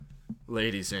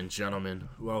Ladies and gentlemen,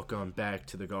 welcome back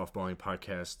to the Golf Balling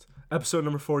Podcast, episode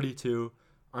number 42.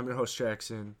 I'm your host,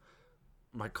 Jackson.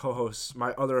 My co-host,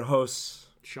 my other hosts,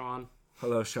 Sean.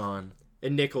 Hello, Sean.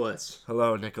 And Nicholas.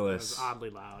 Hello, That Nicholas. was oddly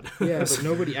loud. Yeah,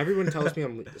 but everyone tells me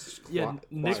I'm Yeah,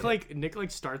 quiet. Nick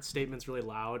starts statements really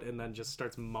loud and then just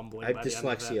starts mumbling. I have by the end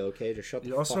of dyslexia, it. okay? Just shut the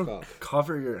You fuck also up.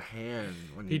 cover your hand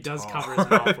when you He does talk. cover his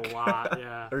mouth a lot,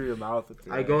 yeah. Or your mouth with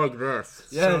your I hand. go like this.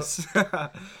 Yes.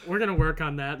 We're going to work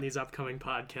on that in these upcoming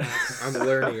podcasts. I'm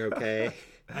learning, okay?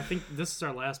 I think this is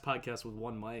our last podcast with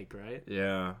one mic, right?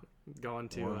 Yeah, Going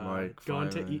to One mic, going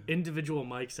to finally. individual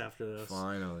mics after this.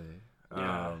 finally.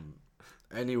 Yeah.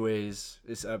 Anyways,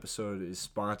 this episode is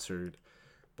sponsored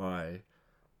by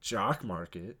Jock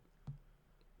Market.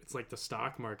 It's like the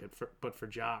stock market, but for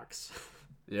jocks.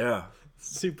 Yeah.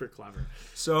 Super clever.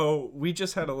 So we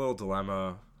just had a little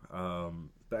dilemma.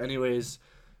 But anyways,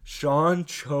 Sean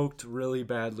choked really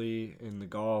badly in the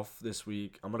golf this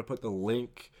week. I'm going to put the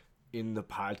link in the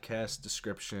podcast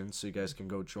description so you guys can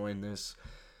go join this.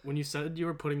 When you said you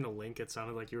were putting the link, it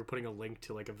sounded like you were putting a link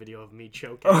to like a video of me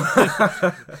choking.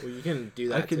 Well, you can do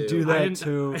that I can too. do I that didn't-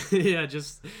 too. Yeah,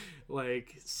 just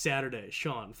like Saturday,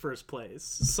 Sean, first place.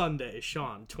 Sunday,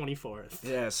 Sean, 24th.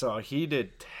 Yeah, so he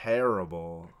did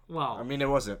terrible. Well, I mean, it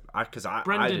wasn't because I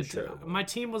Brendan, did terrible. my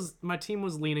team was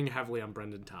leaning heavily on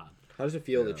Brendan Todd. How does it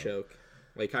feel to choke?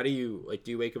 Like, how do you, like,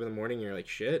 do you wake up in the morning and you're like,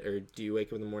 shit? Or do you wake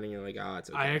up in the morning and you're like, ah, it's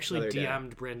okay. I actually another day.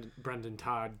 DM'd Brendan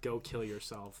Todd, go kill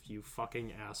yourself, you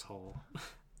fucking asshole.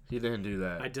 He didn't do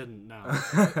that. I didn't know.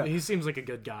 He seems like a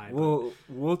good guy. But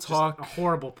We'll just talk. a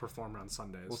horrible performer on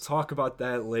Sundays. We'll talk about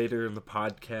that later in the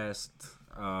podcast.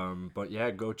 But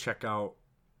yeah, go check out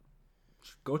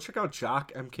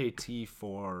Jock MKT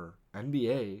for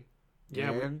NBA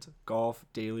Yeah, and golf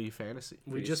daily fantasy.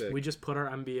 we sick. just put our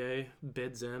NBA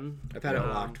bids in. I've had it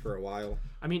locked for a while.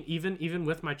 I mean, even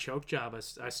with my choke job,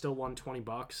 I still won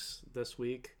 $20 this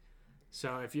week.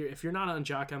 So if you're not on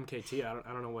Jock MKT, I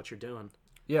don't know what you're doing.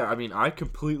 Yeah, I mean, I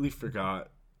completely forgot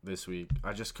this week.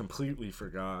 I just completely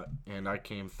forgot, and I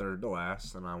came third to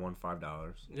last, and I won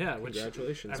 $5. Yeah, which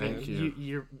Congratulations, I mean, Thank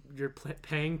you. you're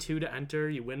paying $2 to enter.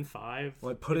 You win $5.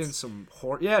 Well, I put in some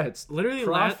it's Literally,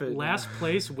 profit. last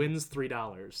place wins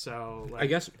 $3. So like, I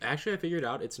guess, actually, I figured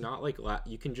out it's not like,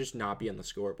 you can just not be on the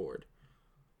scoreboard.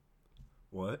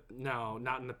 What? no,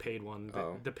 not in the paid one.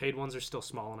 Oh. The paid ones are still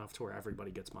small enough to where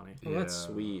everybody gets money. Oh, that's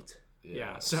Yeah. sweet.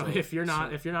 Yeah. So if you're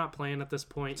not playing at this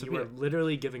point, you be- are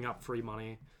literally giving up free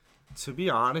money. To be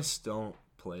honest, don't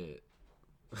play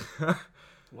it.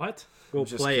 What? We'll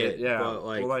Just play kid- it, yeah. but,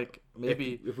 like, well, like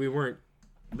maybe if we weren't,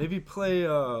 maybe play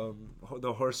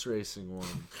the horse racing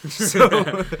one. so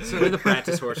play the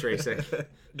practice horse racing.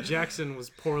 Jackson was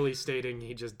poorly stating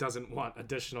he just doesn't want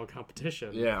additional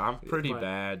competition. Yeah, I'm pretty But-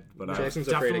 bad, but Jackson's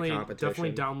afraid of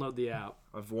Definitely competition. download the app.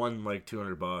 I've won like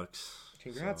 $200.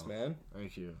 Congrats, so, man.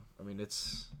 Thank you. I mean,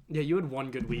 it's Yeah, you had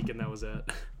one good week and that was it.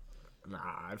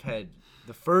 I've had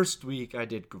the first week I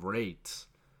did great,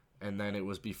 and then it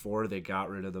was before they got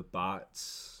rid of the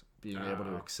bots being able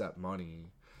to Oh. accept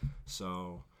money.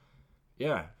 So,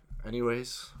 yeah.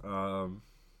 Anyways,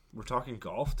 we're talking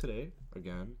golf today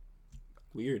again,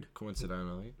 Weird.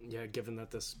 coincidentally. Yeah, given that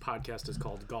this podcast is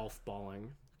called Golf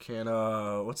Balling. Can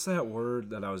what's that word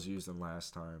that I was using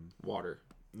last time? Water.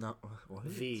 No, what?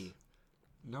 V.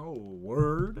 No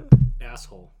word.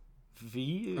 Asshole.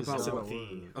 V is About not a what?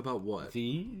 word. About what?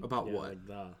 The About Yeah, what? like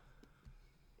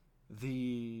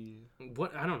the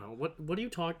what? I don't know. What are you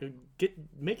talking?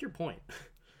 Make your point.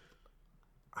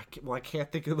 I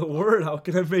can't think of the word. How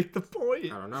can I make the point?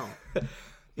 I don't know.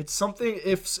 It's something.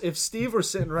 If Steve were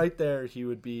sitting right there, he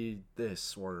would be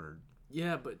this word.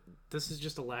 Yeah, but this is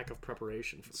just a lack of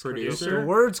preparation. For Producer? The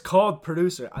word's called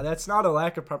producer. That's not a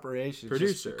lack of preparation. It's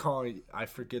just Producer. calling. I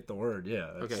forget the word. Yeah.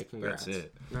 That's, Okay, congrats. That's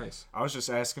it. Nice. I was just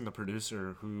asking the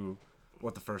producer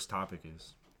what the first topic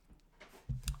is.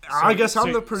 I guess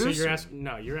I'm the producer.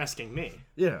 So you're asking me.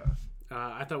 Yeah.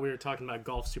 I thought we were talking about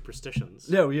golf superstitions.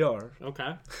 Yeah, we are.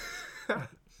 Okay.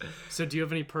 So do you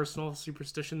have any personal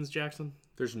superstitions, Jackson?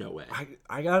 There's no way.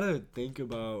 I gotta think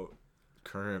about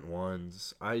current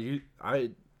ones. I didn't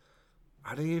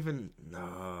even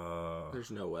know.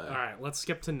 There's no way. All right, let's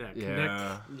skip to Nick.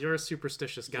 Yeah. Nick, you're a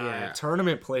superstitious guy. Yeah.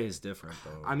 Tournament play is different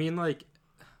though. I mean, like,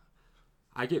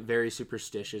 I get very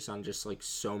superstitious on just, like,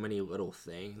 so many little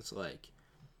things. Like,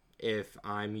 if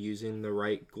I'm using the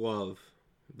right glove,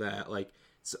 that, like,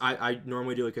 I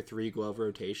normally do, like, a 3-glove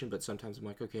rotation, but sometimes I'm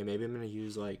like, okay, maybe I'm going to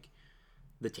use, like,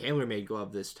 the TaylorMade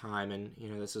glove this time, and, you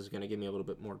know, this is going to give me a little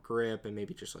bit more grip and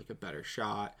maybe just, like, a better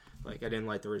shot. Like, I didn't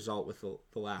like the result with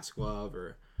the last glove,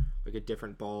 or, like, a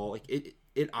different ball. Like,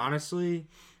 it honestly,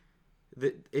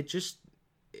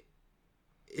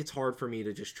 it's hard for me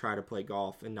to just try to play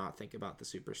golf and not think about the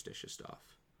superstitious stuff.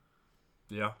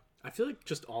 Yeah. I feel like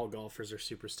just all golfers are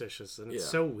superstitious, and it's Yeah.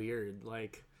 so weird.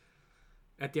 Like,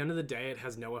 at the end of the day, it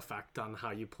has no effect on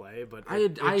how you play, but I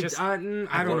it just don't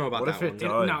know about what that if it one.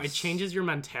 does? no, it changes your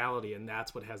mentality, and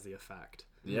that's what has the effect.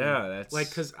 Yeah, that's Like,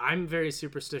 because I'm very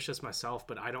superstitious myself,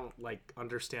 but I don't like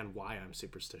understand why I'm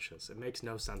superstitious. It makes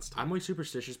no sense to me. I'm like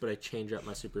superstitious, but I change up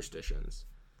my superstitions.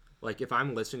 Like if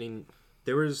I'm listening,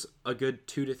 there was a good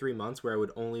 2 to 3 months where I would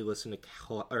only listen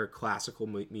to classical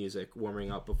music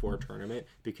warming up before a tournament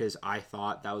because I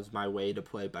thought that was my way to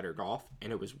play better golf,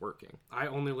 and it was working. I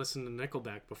only listen to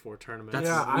Nickelback before tournaments. That's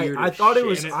yeah, weird I as thought it shit.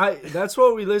 was And that's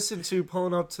what we listened to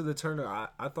pulling up to the tournament.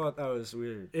 I thought that was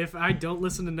weird. If I don't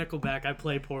listen to Nickelback, I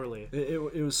play poorly. It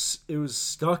was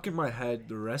stuck in my head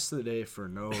the rest of the day for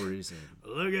no reason.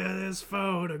 Look at this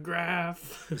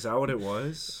photograph. Is that what it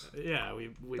was? Yeah, we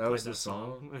That played was that the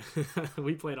song.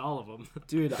 We played all of them.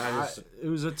 Dude, it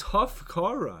was a tough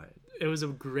car ride. It was a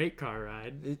great car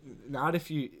ride. Not if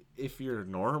you're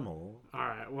normal. All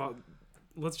right, well,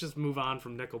 let's just move on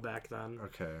from Nickelback then.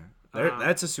 Okay.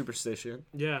 That's a superstition.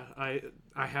 Yeah,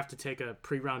 I have to take a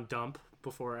pre-round dump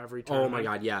before every tournament. Oh my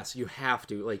god, yes, you have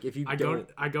to. Like if you I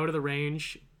go to the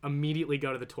range, immediately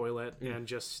go to the toilet, and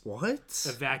just What?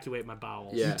 evacuate my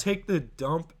bowels. Yeah. You take the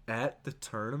dump at the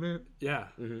tournament? Yeah,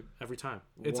 every time.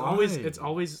 It's Why?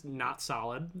 always not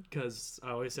solid because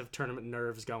I always have tournament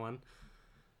nerves going,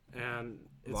 and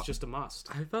it's just a must.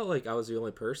 I felt like I was the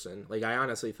only person. Like I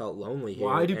honestly felt lonely here.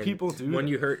 Why do and people do when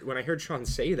that? when I heard Sean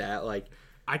say that, like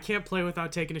I can't play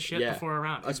without taking a shit yeah, before a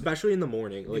round. especially in the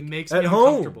morning. Like It makes At me home.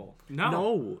 uncomfortable.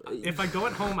 No. If I go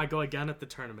at home, I go again at the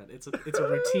tournament. It's a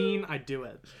routine. I do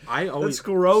it. I always That's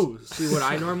gross. see what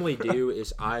I normally do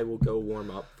is I will go warm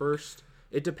up first.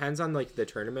 It depends on like the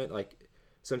tournament. Like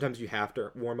sometimes you have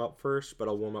to warm up first, but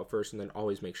I'll warm up first and then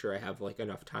always make sure I have like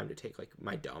enough time to take like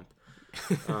my dump.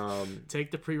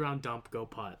 Take the pre-round dump, go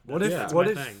putt. What if That's what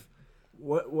my if thing.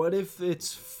 what if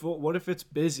it's full? What if it's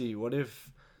busy? What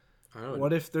if I don't know.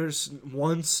 what if there's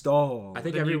one stall? I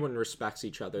think Then you- everyone respects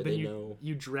each other. Then They you, know.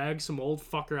 you drag some old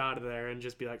fucker out of there and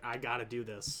just be like, I gotta do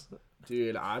this.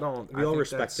 Dude, I don't. We I all think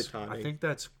respect that's- the timing. I think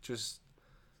that's just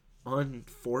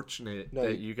unfortunate No,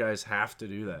 that you guys have to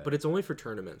do that. But it's only for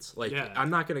tournaments. Like Yeah. I'm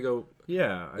not gonna go.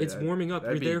 yeah, It's warming up. You're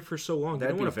that'd be- there for so long. You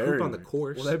that'd don't want be to poop very on the weird.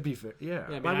 course. Well, that'd be yeah.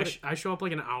 Yeah, I, Why mean, would I show up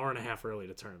like an hour and a half early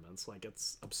to tournaments. Like,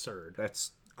 it's absurd.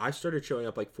 That's I started showing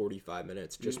up like 45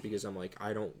 minutes just because I'm like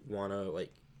I don't want to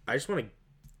like I just want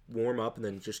to warm up and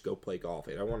then just go play golf.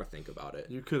 I don't want to think about it.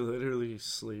 you could literally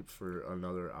sleep for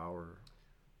another hour.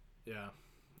 Yeah.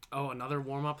 Oh, another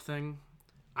warm-up thing.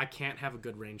 I can't have a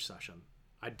good range session.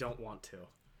 I don't want to.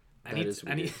 is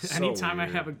weird. So Anytime I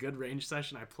weird. have a good range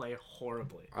session, I play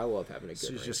horribly. I love having a good. So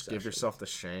you range just give session. yourself the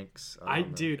shanks. don't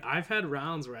know. Dude, I've had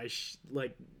rounds where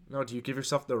like, No, do you give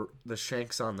yourself the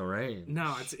shanks on the range?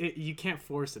 no, you can't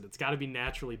force it. It's got to be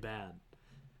naturally bad.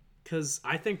 Because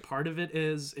I think part of it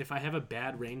is if I have a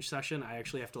bad range session, I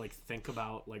actually have to like think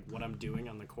about like what I'm doing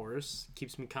on the course.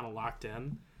 Keeps me kind of locked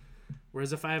in.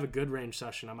 Whereas if I have a good range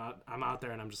session, I'm out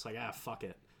there and I'm just like, fuck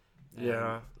it. And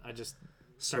Yeah. I just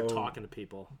start So- talking to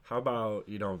people. How about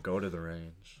you don't go to the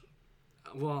range?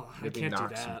 Well, Maybe I can't do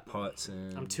knock some that. putts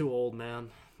in. I'm too old, man.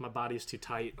 My body's too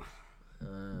tight.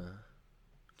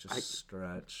 Just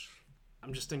stretch.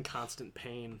 I'm just in constant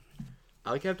pain.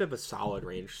 I like to have a solid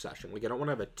range session. Like I don't want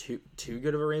to have a too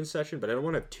good of a range session, but I don't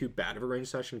want to have too bad of a range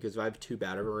session because if I have too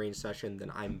bad of a range session,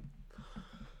 then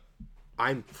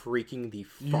I'm freaking the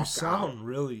fuck You sound out.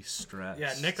 really stressed.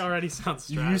 Yeah, Nick already sounds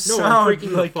You stressed. No, I'm sound freaking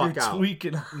the like fuck you're out.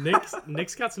 tweaking.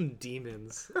 Nick's got some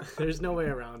demons. There's no way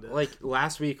around it. Like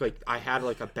last week, like I had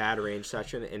like a bad range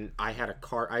session and I had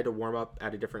to warm up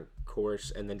at a different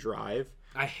course and then drive.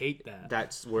 I hate that.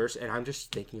 That's worse. And I'm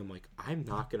just thinking, I'm like, I'm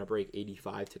not gonna break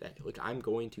 85 today. Like I'm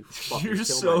going to fucking You're kill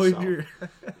so myself. in your.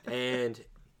 And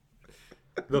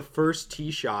the first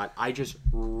tee shot, I just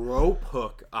rope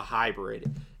hook a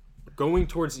hybrid going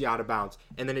towards the out of bounds,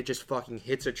 and then it just fucking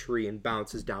hits a tree and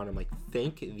bounces down. I'm like,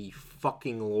 thank the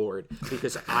fucking Lord,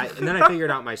 because and then I figured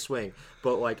out my swing,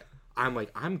 but like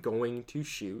I'm going to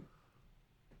shoot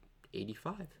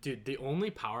 85. Dude, the only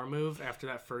power move after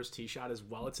that first tee shot is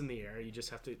while it's in the air,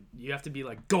 you have to be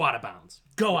like, go out of bounds.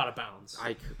 Go out of bounds.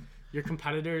 Your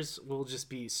competitors will just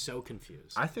be so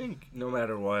confused. I think no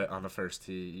matter what, on the first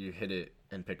tee, you hit it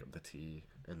and pick up the tee,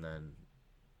 and then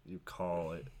you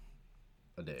call it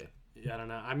a day. Yeah, I don't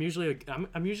know. I'm usually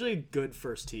a good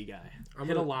first tee guy.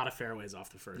 Hit a lot of fairways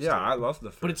off the first tee. Yeah, I love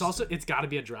the first. But it's got to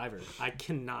be a driver. I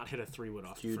cannot hit a 3-wood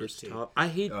off the Dude, first it's tee. tough. I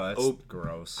hate. Oh, that's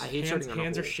gross. I hate starting on a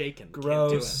Hands are hole. shaking.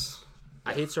 Gross.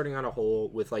 I hate starting on a hole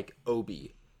with like OB.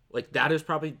 Like that is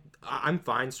probably I'm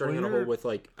fine starting on a hole with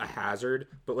like a hazard,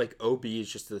 but like OB is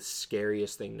just the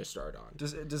scariest thing to start on.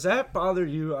 Does that bother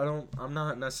you? I'm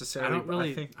not necessarily. I don't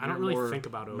really more think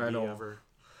about OB mental. ever.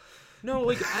 No,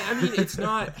 like I mean it's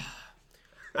not.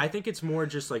 I think it's more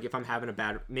just like if I'm having a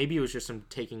bad. Maybe it was just I'm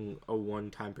taking a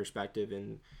one-time perspective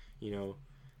and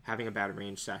having a bad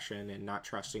range session and not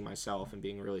trusting myself and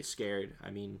being really scared.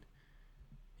 I mean,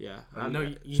 yeah.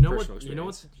 No, you know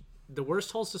what's the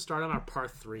worst holes to start on are par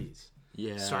threes.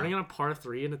 Yeah. Starting on a par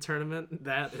 3 in a tournament,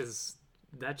 that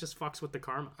just fucks with the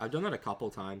karma. I've done that a couple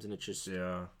times and it's just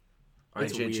Yeah.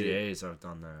 It's IJGAs, I've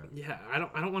done that. Yeah, I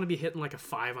don't want to be hitting like a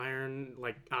 5-iron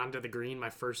like onto the green my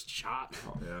first shot.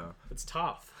 Yeah. It's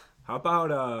tough. How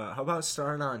about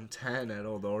starting on 10 at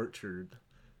Old Orchard?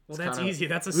 Well, that's easy.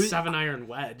 That's a 7-iron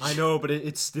wedge. I know, but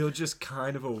it's still just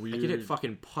kind of a weird. I could hit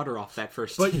fucking putter off that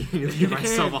first But tee. you Give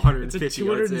myself can. 150 It's a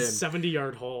yards in.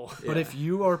 270-yard hole. But if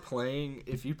you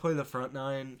play the front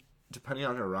nine, depending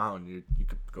on the round, you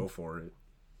could go for it.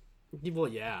 Well,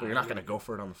 yeah. But you're not gonna go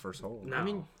for it on the first hole. No. I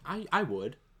mean, I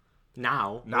would.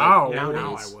 Now. Now. Like, Now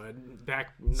nowadays. I would.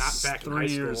 Back in high 3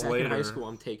 years school. Back in high later. school,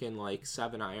 I'm taking like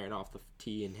 7-iron off the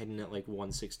tee and hitting it like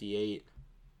 168.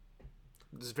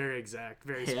 It's very exact,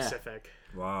 very Yeah. specific.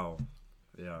 Wow.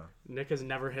 Yeah. Nick has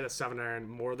never hit a 7-iron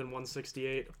more than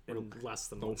 168 and less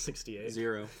than 168.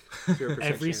 0%.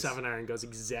 Every chance. 7-iron goes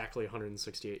exactly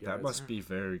 168 yards. That must be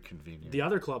very convenient. The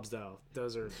other clubs, though,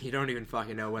 those are You don't even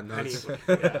fucking know when those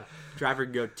yeah. driver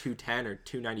can go 210 or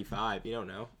 295. You don't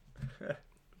know.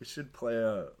 We should play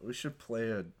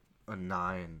a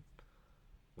 9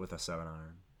 with a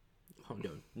 7-iron. Oh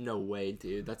no way,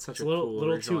 dude. That's such It's a little cool too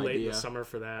original late in idea. the summer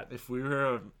for that. If we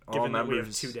were all Given that we have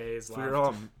members, 2 days if we left. were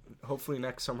all, hopefully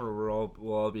next summer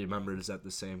we'll all be members at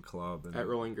the same club and At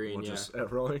Rolling Green, we'll yeah. just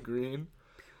at Rolling Green.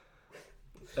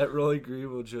 At Rolling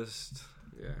Green, we'll just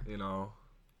Yeah.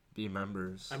 be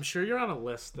members. I'm sure you're on a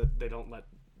list that they don't let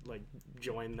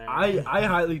join there. I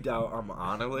highly doubt I'm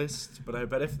on a list, but I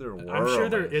bet if there were, I'm sure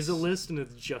there is a list and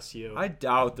it's just you. I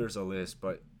doubt there's a list,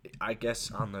 but I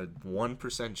guess on the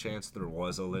 1% chance there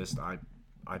was a list, I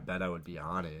bet I would be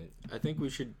on it. I think we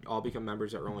should all become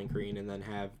members at Rolling Green and then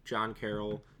have John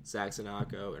Carroll, Zach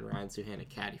Zanako, and Ryan Suhana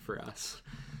caddy for us.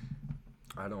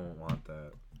 I don't want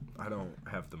that. I don't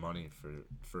have the money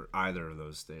for either of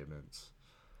those statements.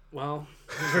 Well,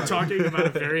 we're talking about a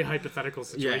very hypothetical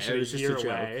situation it a was just year a joke.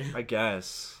 away. I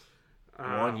guess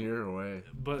 1 year away.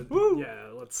 But Woo! yeah,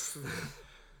 let's.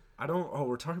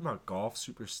 We're talking about golf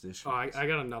superstitions. Oh, I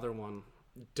got another one.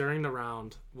 During the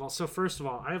round. Well, so first of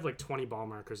all, I have like 20 ball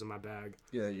markers in my bag.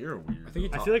 Yeah, you're weird. I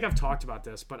think I feel like I've talked about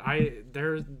this, but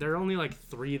there are only like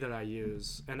 3 that I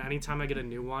use, and anytime I get a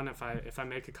new one, if I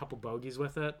make a couple bogeys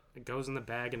with it, it goes in the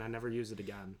bag and I never use it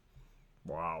again.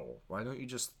 Wow. Why don't you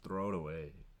just throw it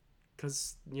away?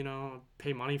 Because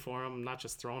pay money for them, not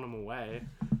just throwing them away.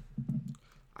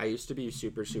 I used to be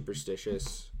super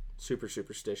superstitious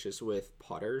with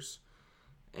putters.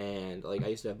 And like I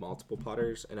used to have multiple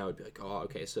putters and I would be like, oh,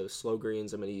 okay, so slow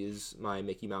greens I'm going to use my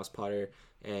Mickey Mouse putter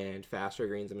and faster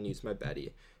greens I'm going to use my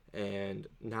Betty. And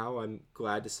now I'm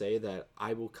glad to say that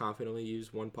I will confidently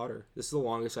use one putter. This is the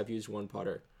longest I've used one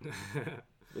putter.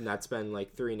 And that's been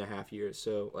like 3.5 years.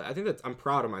 So I think I'm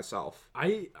proud of myself.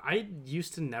 I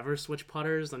used to never switch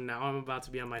putters, and now I'm about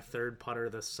to be on my 3rd putter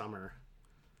this summer.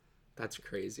 That's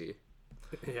crazy.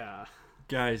 Yeah.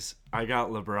 Guys, I got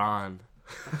LeBron.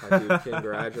 Oh, dude,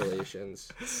 congratulations.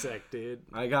 Sick, dude.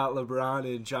 I got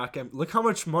LeBron and Jock. Look how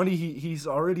much money he's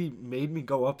already made me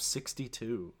go up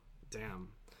 62. Damn.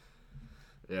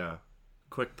 Yeah.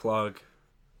 Quick plug.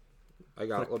 I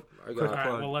got. All right,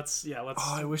 well, let's Oh,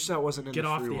 I wish that wasn't in get the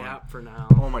off free the one. app for now.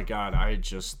 Oh my god, I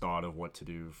just thought of what to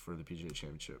do for the PGA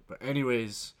Championship. But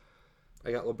anyways,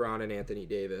 I got LeBron and Anthony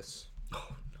Davis.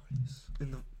 oh nice.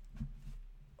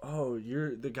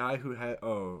 You're the guy who had.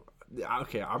 Oh,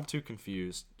 okay. I'm too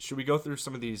confused. Should we go through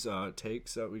some of these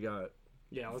takes that we got?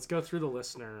 Yeah, let's go through the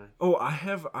listener. Oh, I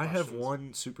have Questions.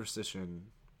 one superstition.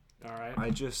 All right. I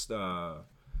just I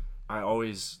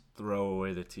always throw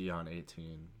away the tee on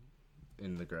 18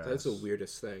 in the grass. That's the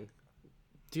weirdest thing.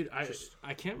 Dude,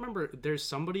 I can't remember. There's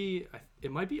somebody.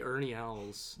 It might be Ernie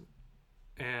Els,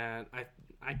 and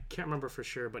I can't remember for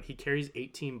sure, but he carries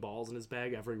 18 balls in his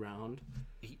bag every round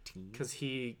 18. because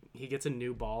he gets a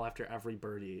new ball after every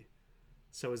birdie.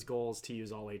 So his goal is to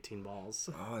use all 18 balls.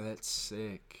 Oh, that's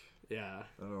sick. Yeah,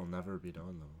 That'll never be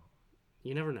done though.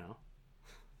 you never know.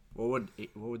 What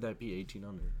would that be? 18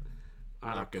 under.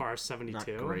 On a Not good- par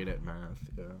 72. Not great at math.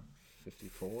 Yeah,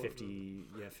 54.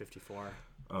 54.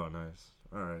 Oh, nice.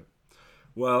 All right.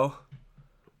 Well,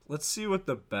 let's see what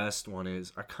the best one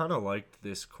is. I kind of liked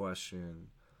this question.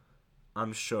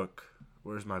 I'm shook.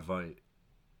 Where's my Vite?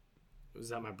 Was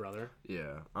that my brother?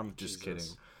 Yeah, I'm just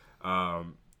Jesus.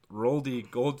 kidding. Roldy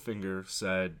Goldfinger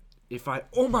said,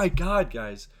 oh my God,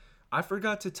 guys, I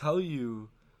forgot to tell you,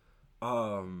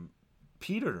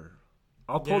 Peter.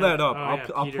 I'll pull that up.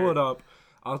 I'll pull it up.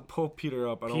 I'll pull Peter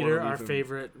up. I don't Peter, wanna our leave him.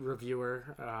 favorite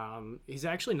reviewer. He's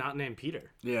actually not named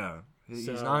Peter. Yeah, he's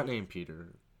So- not named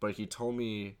Peter, but he told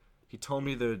me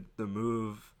the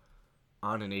move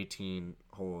on an 18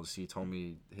 holes. He told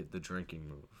me hit the drinking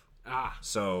move. Ah,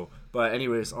 So, but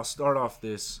anyways, I'll start off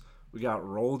this. We got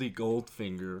Roldy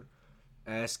Goldfinger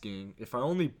asking, if I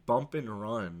only bump and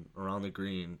run around the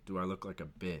green, do I look like a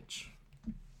bitch?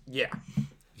 Yeah.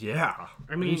 Yeah.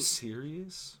 I Are mean, you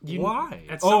serious? you- Why?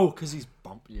 at Oh, some- because he's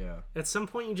bump. Yeah. at some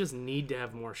point you just need to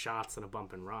have more shots than a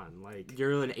bump and run. Like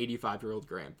You're an 85-year-old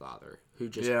grandfather who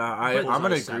just Yeah, pulls I'm out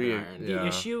gonna a 7 agree. iron. Yeah.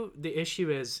 the issue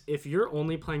is if you're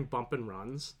only playing bump and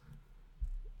runs,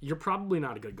 you're probably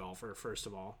not a good golfer. First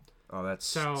of all, Oh, that's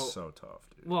So- so tough,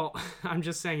 dude. well, I'm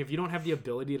just saying if you don't have the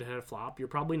ability to hit a flop, you're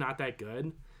probably not that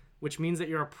good. Which means that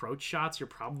your approach shots, you're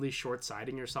probably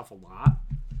short-siding yourself a lot.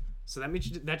 So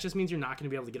that just means you're not going to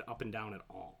be able to get up and down at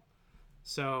all.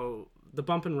 So the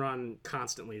bump and run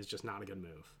constantly is just not a good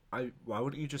move. Why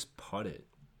wouldn't you just putt it?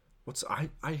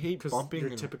 I hate Because bumping. you're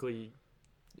And typically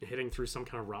hitting through some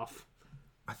kind of rough.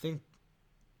 I think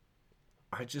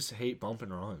I just hate bump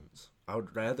and runs. I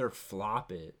would rather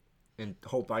flop it and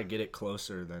hope I get it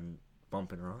closer than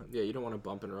bump and run. Yeah, you don't want to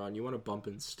bump and run. You want to bump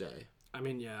and stay. I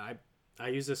mean, yeah, I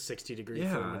use a 60-degree for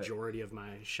the Yeah. majority of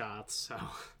my shots. So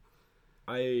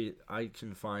I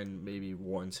can find maybe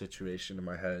one situation in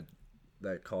my head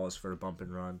that calls for a bump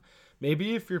and run.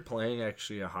 Maybe if you're playing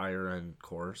actually a higher end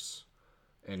course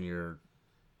and you're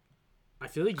I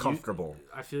feel like comfortable.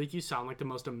 I feel like you sound like the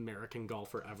most American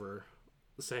golfer ever,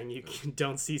 saying you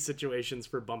don't see situations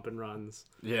for bump and runs.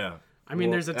 Yeah. I mean,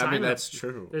 there's a time. I mean, that's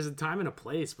true. There's a time and a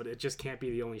place, but it just can't be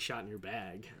the only shot in your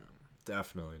bag.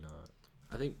 Definitely not.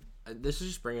 I think this is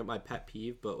just bringing up my pet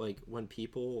peeve, but like when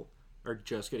people are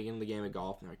just getting into the game of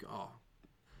golf and they're like, oh,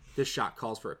 this shot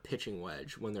calls for a pitching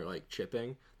wedge when they're like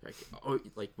chipping. They're like, oh,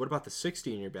 like what about the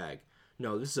 60 in your bag?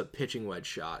 No, this is a pitching wedge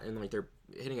shot, and like they're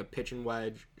hitting a pitching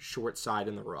wedge short side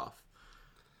in the rough.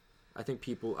 I think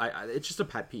people, it's just a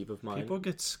pet peeve of mine. People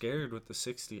get scared with the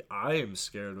 60. I am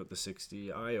scared with the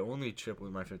 60. I only chip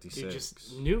with my 56. Dude,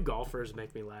 just new golfers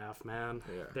make me laugh, man.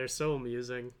 Yeah. They're so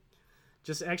amusing.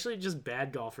 Just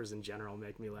bad golfers in general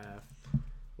make me laugh.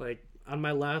 Like on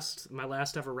my last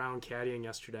ever round caddying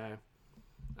yesterday,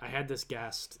 I had this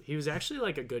guest. He was actually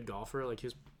like a good golfer. Like he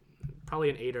was probably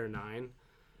an 8 or 9.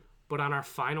 But on our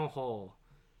final hole,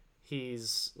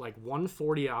 he's like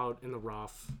 140 out in the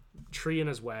rough, tree in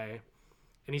his way,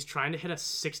 and he's trying to hit a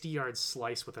 60-yard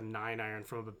slice with a 9-iron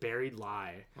from a buried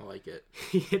lie. I like it.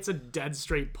 He hits a dead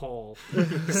straight pole.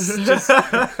 Just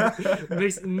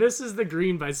misses the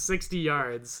green by 60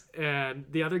 yards. And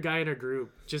the other guy in our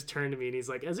group just turned to me and he's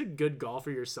like, as a good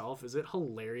golfer yourself, is it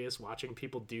hilarious watching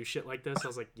people do shit like this? I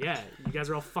was like, yeah, you guys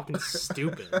are all fucking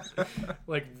stupid.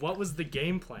 Like, what was the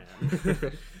game plan?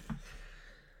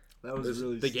 that was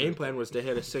really The game plan was to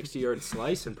hit a 60-yard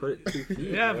slice and put it 2 feet.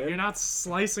 Yeah, but man. you're not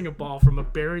slicing a ball from a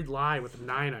buried lie with a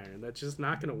 9-iron. That's just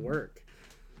not going to work.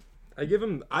 I give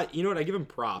him, you know what? I give him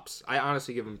props. I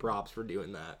honestly give him props for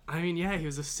doing that. I mean, yeah, he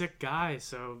was a sick guy.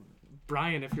 So,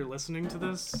 Brian, if you're listening to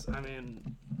this, I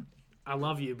mean, I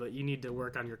love you, but you need to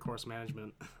work on your course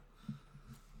management.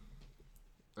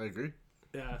 I agree.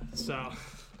 Yeah, so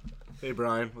Hey,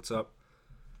 Brian, what's up?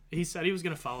 he said he was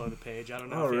going to follow the page. I don't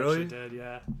know Oh, if he really? actually did,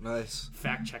 yeah. Nice.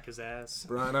 Fact check his ass.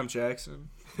 Brian, I'm Jackson.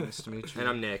 Nice to meet you. And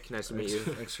I'm Nick. Nice to meet you.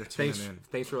 Thanks for tuning Thanks, in.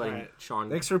 thanks for letting Alright. Sean.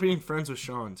 Thanks for being friends with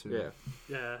Sean, too. Yeah.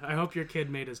 Yeah, I hope your kid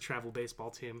made his travel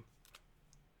baseball team.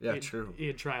 Yeah, He had- true. He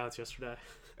had tryouts yesterday.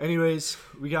 Anyways,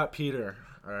 we got Peter,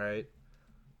 all right?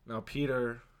 Now,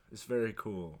 Peter is very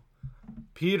cool.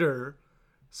 Peter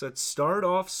said start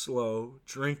off slow,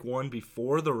 drink one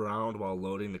before the round while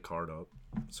loading the cart up.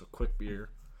 So, quick beer.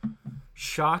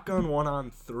 Shotgun one on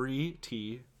 3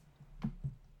 tee.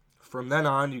 From then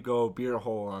on, you go beer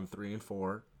hole on 3 and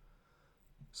 4.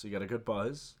 So, you got a good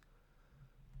buzz.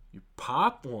 You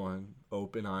pop one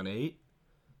open on 8,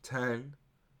 10,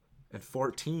 and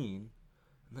 14.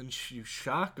 And then you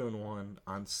shotgun one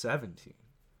on 17.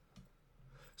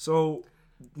 So,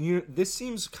 this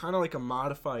seems kind of like a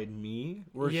modified me,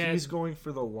 where Yeah. he's going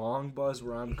for the long buzz,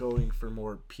 where I'm going for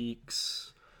more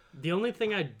peaks. The only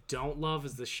thing I don't love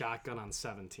is the shotgun on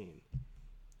 17.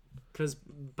 Because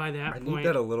by that I point... need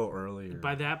that a little earlier.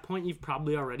 By that point, you've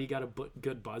probably already got a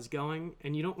good buzz going,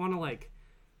 and you don't want to like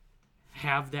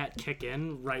have that kick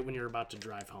in right when you're about to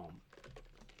drive home.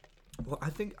 Well, I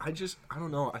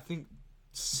don't know. I think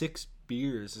 6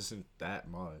 beers isn't that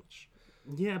much.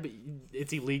 Yeah, but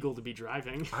it's illegal to be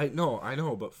driving. I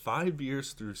know, but 5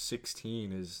 beers through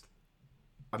 16 is,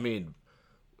 I mean,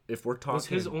 if we're talking... Was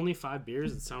his only 5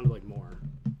 beers? It sounded like more.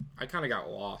 I kind of got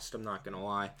lost. I'm not gonna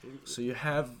lie. So you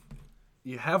have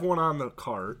one on the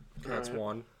cart. That's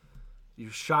one. You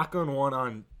shotgun one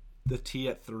on the tee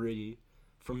at 3.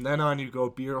 From then on, you go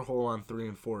beer hole on 3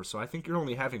 and 4. So I think you're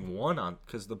only having one on,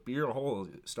 because the beer hole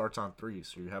starts on 3.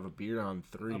 So you have a beer on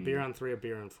 3. A beer on 3, a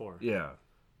beer on 4. Yeah.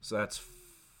 So that's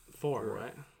 4,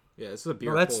 right? Yeah, this is a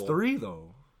beer. No, that's hole. 3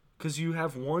 though, because you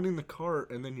have one in the cart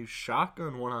and then you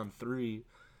shotgun one on 3.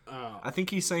 I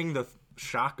think he's saying the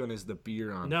shotgun is the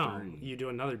beer on 3. No, you do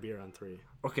another beer on 3.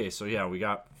 Okay, so yeah, we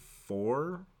got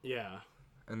 4, Yeah.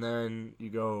 and then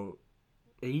you go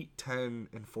 8, 10,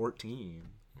 and 14.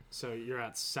 So you're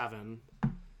at 7.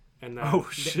 And then Oh,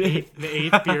 shit. The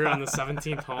 8th beer on the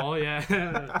 17th hole,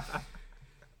 yeah.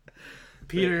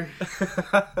 Peter.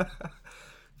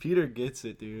 Peter gets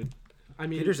it, dude. I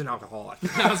mean, Peter's an alcoholic.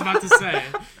 I was about to say,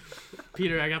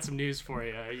 Peter, I got some news for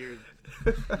you.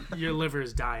 Your liver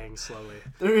is dying slowly.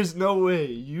 There is no way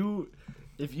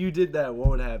if you did that, what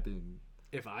would happen?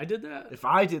 If I did that? If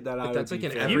I did that, I would that's be like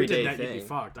an fine. If you everyday did that, you'd be thing.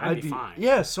 fucked. I'd be fine.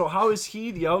 Yeah, so how is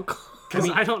he the alcohol? Because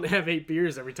I don't have 8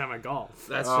 beers every time I golf.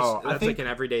 That's Oh, just I that's think- like an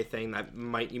everyday thing that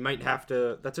you might have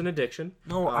to. That's an addiction.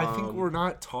 No, I think we're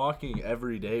not talking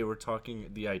every day. We're talking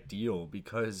the ideal,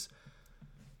 because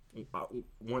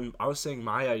when I was saying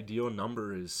my ideal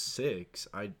number is 6,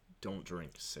 I don't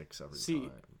drink 6 every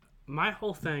time. My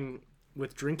whole thing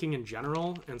with drinking in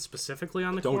general, and specifically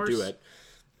on the Don't course... do it.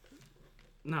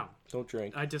 No, Don't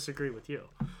drink. I disagree with you.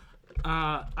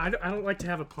 I don't like to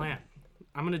have a plan.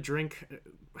 I'm going to drink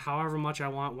however much I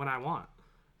want when I want.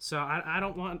 So I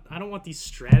don't want these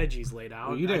strategies laid out.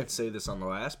 Well, you didn't say this on the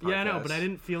last podcast. Yeah, I know, but I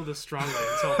didn't feel this strongly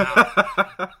until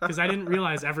now. Because I didn't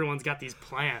realize everyone's got these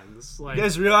plans. Like, You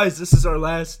guys realize this is our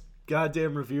last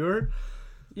goddamn reviewer?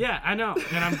 yeah, I know,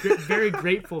 and I'm very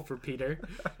grateful for Peter,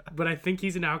 but I think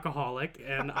he's an alcoholic,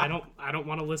 and I don't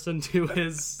want to listen to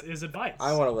his advice.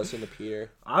 I want to listen to Peter.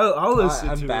 I'll listen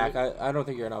I'm to back. it. I don't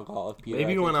think you're an alcoholic, Peter. Maybe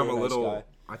I think when I'm you're a nice little... guy.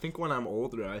 I think when I'm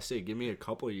older, I say give me a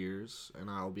couple of years, and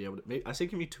I'll be able to... I say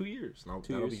give me 2 years, and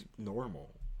that'll years? be normal.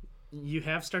 You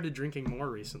have started drinking more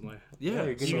recently. Yeah,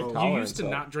 you're getting You, your so, you tolerance used to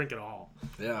up. not drink at all.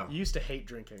 yeah, You used to hate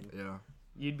drinking. yeah,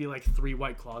 You'd be like 3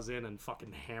 White Claws in and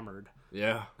fucking hammered.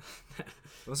 yeah.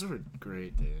 Those were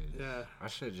great, dude. Yeah, I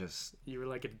should just... you were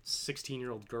like a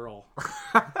 16-year-old girl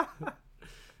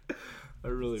I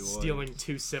really was. stealing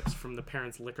 2 sips from the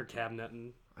parents' liquor cabinet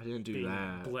and I didn't do being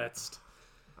that. blitzed.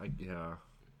 Yeah.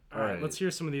 All right, let's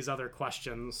hear some of these other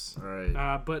questions. All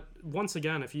right. But once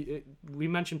again, we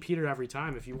mention Peter every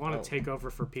time. If you want to take over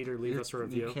for Peter, leave us a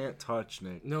review. You can't touch,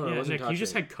 Nick. No, I Yeah, wasn't Nick, touching. you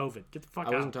just had COVID. Get the fuck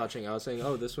I wasn't out. touching. I was saying,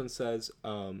 oh, this one says, I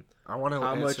want to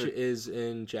how much answer... is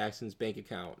in Jackson's bank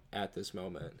account at this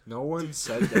moment? No one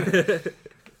said that.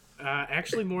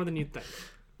 Actually, more than you'd think.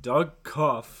 Doug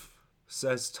Cuff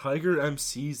says Tiger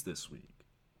MCs this week.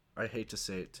 I hate to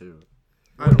say it, too.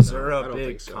 I don't Is know. there I a don't big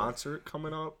think so. concert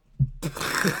coming up?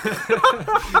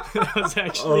 That was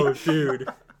actually Oh, dude.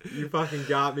 You fucking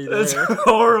got me That's there.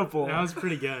 horrible. that was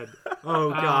pretty good. Oh,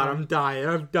 God. I'm dying.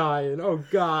 I'm dying. Oh,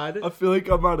 God. I feel like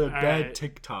I'm on a bad right.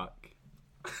 TikTok.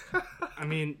 I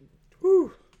mean,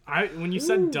 when you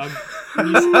said Doug, when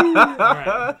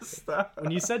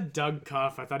you said Doug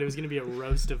Cuff, I thought it was gonna be a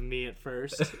roast of me at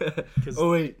first. 'Cause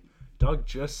Oh, wait. Doug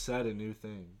just said a new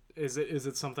thing. is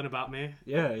it something about me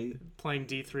Yeah. playing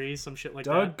D3, some shit like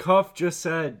Doug that? Cuff just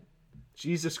said,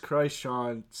 Jesus Christ,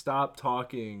 Sean, stop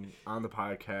talking on the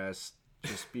podcast.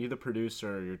 Just be the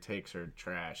producer. Your takes are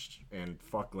trashed. And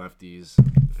fuck lefties.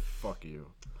 Fuck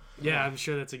you. Yeah, I'm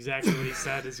sure that's exactly what he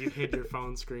said as you hid your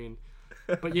phone screen.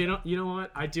 But you know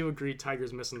what? I do agree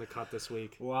Tiger's missing the cut this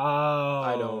week.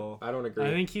 Wow. I don't agree. I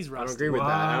think he's I don't rusty. agree with that.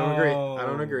 I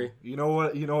don't agree. You know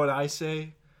what I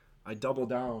say? I double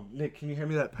down. Nick, can you hand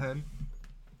me that pen?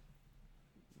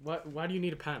 Why do you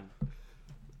need a pen?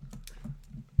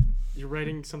 You're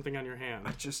writing something on your hand.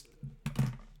 just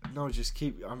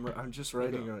keep. I'm just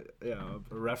writing a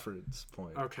reference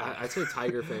point. Okay. I'd say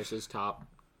Tiger finishes top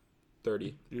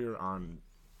 30. You're on.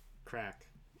 Crack.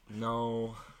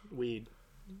 No. Weed.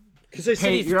 Because they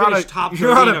said he you're on finished a- top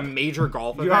you're 30 on in a- a major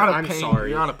golf event. You're on a I'm pain, sorry.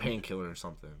 You're on a painkiller or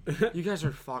something. You guys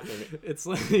are fucking... It's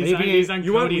like Maybe- he's on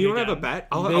You want codeine to have a again. bet?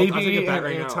 I'll Maybe take a bet an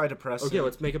right now. antidepressant. Okay,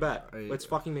 let's make a bet. I- Let's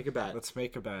fucking make a bet. Let's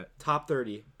make a bet. Top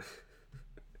 30.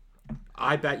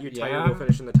 I bet you Tiger Yeah? will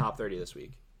finish in the top 30 this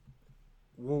week.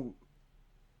 Well,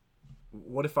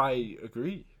 what if I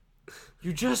agree?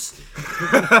 You just.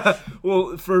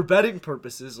 Well, for betting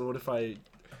purposes, what if I'm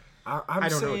I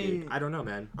don't know, saying, dude. I don't know,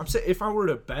 man. I'm saying if I were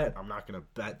to bet, I'm not gonna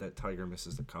bet that Tiger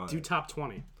misses the cut. Do top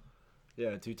 20.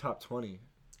 Yeah, do top 20.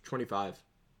 25.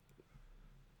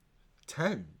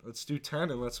 10. Let's do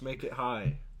 10 and let's make it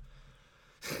high.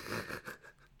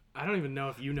 I don't even know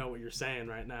if you know what you're saying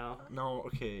right now. No,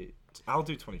 okay. I'll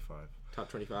do 25. Top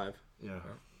 25. Yeah.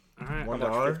 All right. One How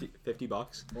much? dollar? 50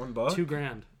 bucks. $1?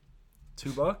 $2,000.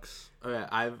 $2?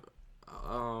 Okay,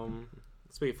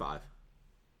 let's make it 5.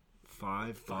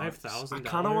 $5. $5,000? I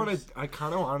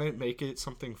kind of want to make it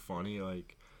something funny,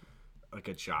 like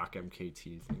a Jock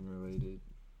MKT thing related.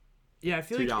 Yeah, I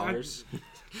feel $2.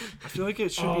 I feel like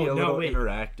it should Oh, be a no, little wait.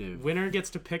 interactive. Winner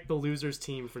gets to pick the loser's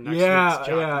team for next Yeah, week's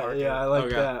Jock Market. I like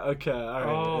Okay. that. Okay, all right,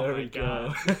 Oh there my we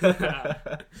go.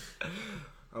 God.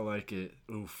 I like it.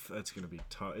 Oof, that's gonna be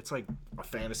tough. It's like a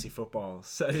fantasy football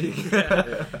setting.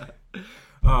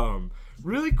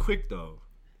 Really quick though.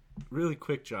 Really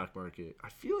quick, Jock Market. I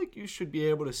feel like you should be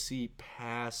able to see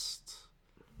past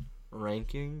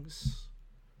rankings.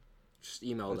 Just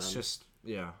email It's them. just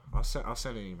I'll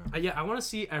send an email. Yeah, I want to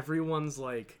see everyone's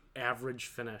like average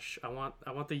finish. I want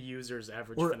the user's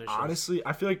average Or finishes. honestly,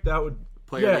 I feel like that would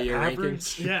Player of the year average.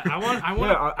 rankings. Yeah,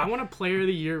 I want a player of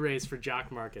the year race for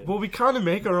Jock Market. Well, we kind of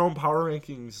make our own power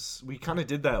rankings. We kind of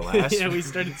did that last. Yeah, we week.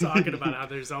 started talking about how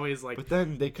there's always like But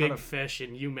then they kind Big of Fish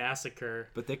and You Massacre.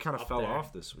 But they kind of up fell there.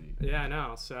 off this week. Yeah, I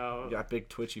know. So Yeah, Big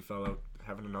Twitchy fellow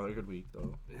having another good week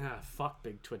though. yeah, fuck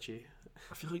Big Twitchy.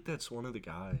 I feel like that's one of the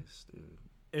guys, dude.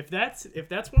 If that's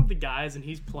one of the guys and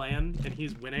he's playing and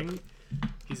he's winning,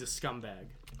 he's a scumbag.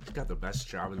 He's got the best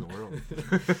job in the world.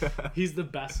 He's the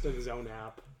best of his own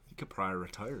app. He could probably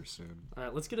retire soon. All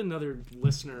right, let's get another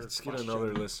listener. Let's question. get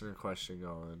another listener question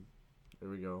going. There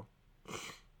we go.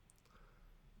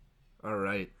 All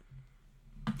right.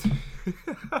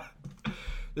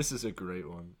 This is a great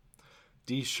one.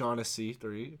 D. Shaughnessy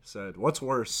 3 said, "What's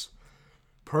worse,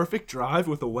 perfect drive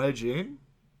with a wedge in,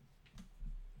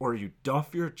 or you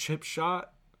duff your chip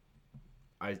shot?"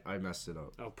 I messed it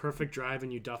up. Oh, perfect drive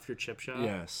and you duff your chip shot.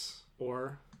 Yes.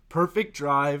 Or Perfect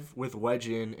drive with wedge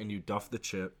in and you duff the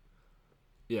chip.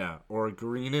 Yeah, or a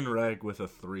green and reg with a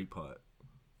 3-putt.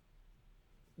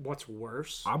 what's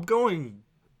worse? I'm going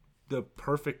the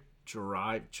perfect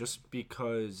drive just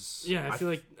because. Yeah, I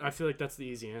feel like that's the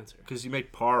easy answer. because you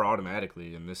make par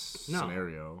automatically in this No.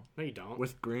 scenario No, you don't.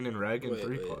 with green and reg and Wait,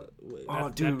 3-putt. wait. Oh,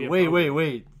 That'd be dude, a wait.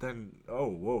 bogey. Then,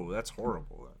 whoa, that's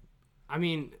horrible. Then. I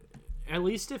mean, at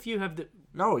least if you have the.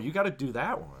 No, you got to do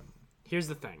that one. Here's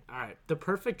the thing. All right, the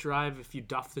perfect drive. If you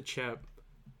duff the chip,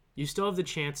 you still have the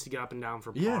chance to get up and down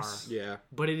for par. Yes. Yeah.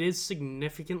 But it is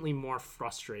significantly more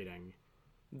frustrating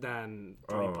than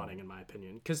three Oh. putting, in my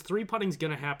opinion. Because three putting's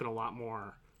gonna happen a lot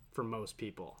more for most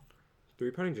people.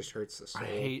 3-putting just hurts the soul. I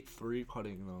hate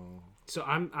 3-putting though. So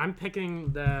I'm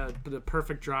picking the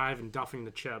perfect drive, and duffing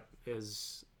the chip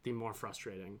is the more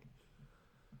frustrating.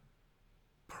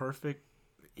 Perfect.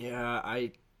 Yeah,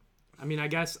 I mean, I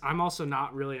guess I'm also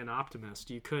not really an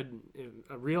optimist.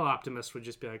 A real optimist would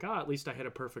just be like, oh, at least I hit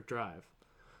a perfect drive.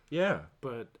 yeah.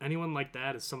 But anyone like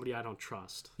that is somebody I don't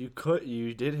trust. You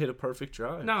did hit a perfect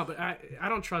drive. No, but I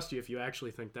don't trust you if you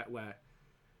actually think that way.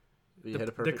 You hit a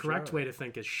The perfect correct drive. way to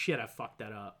think is, shit, I fucked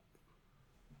that up.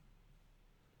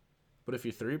 But if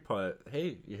you 3-putt,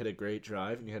 hey, you hit a great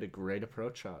drive and you had a great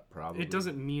approach shot, probably. It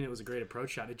doesn't mean it was a great approach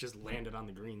shot. It just landed on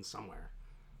the green somewhere.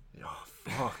 Oh,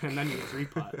 fuck. And then you three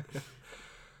putt.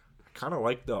 I kind of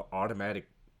like the automatic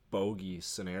bogey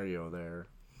scenario there.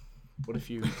 What if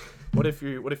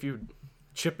you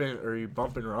chip in or you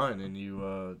bump and run and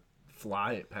you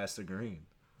fly it past the green?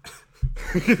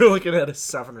 You're looking at a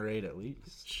 7 or 8 at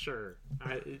least. Sure.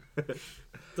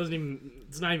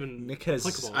 It's not even Nick has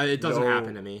applicable. It doesn't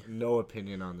happen to me. No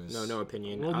opinion on this. No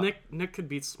opinion. Well, Nick could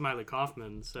beat Smiley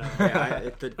Kaufman, so Again,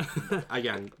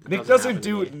 it Nick happen doesn't to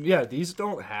do me. it. Yeah, these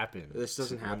don't happen. This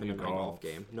doesn't when happen you in my golf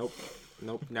game. Nope.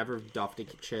 Never duffed a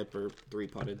chip or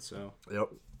 3-putted. So Yep.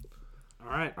 all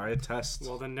right. I attest.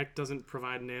 Well, then Nick doesn't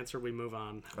provide an answer. We move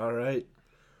on. All right.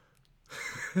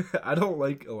 I don't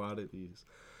like a lot of these.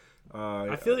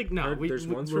 I feel like no, there's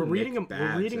ones we're from reading Nick them. We're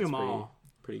Babs reading that's them all.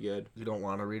 Pretty good. you don't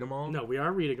want to read them all. No, we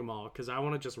are reading them all because I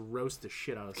want to just roast the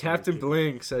shit out of some of these Captain people.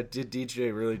 Blink said, "Did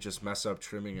DJ really just mess up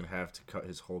trimming and have to cut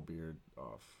his whole beard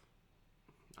off?"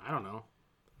 I don't know.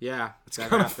 Yeah, It's that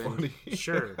kind of happened. funny.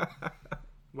 Sure.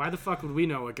 Why the fuck would we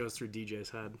know what goes through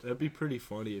DJ's head? That'd be pretty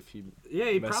funny if he. Yeah,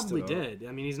 he messed probably it up. did.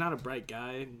 I mean, he's not a bright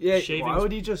guy. Yeah. Shaving's, Why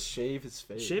would he just shave his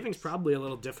face? shaving's probably a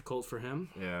little difficult for him.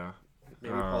 Yeah.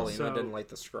 Maybe Uh, Paulina So- didn't like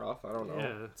the scruff. I don't know.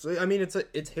 Yeah. So, I mean,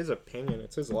 it's his opinion.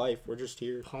 It's his life. We're just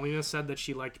here. Paulina said that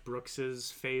she liked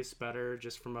Brooks's face better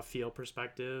just from a feel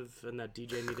perspective, and that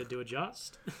DJ needed to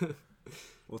adjust.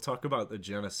 We'll talk about the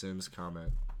Jenna Sims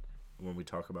comment when we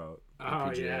talk about the Oh,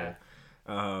 PGA.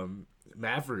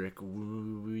 Maverick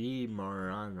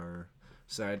Weimaraner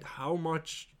said, "How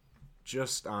much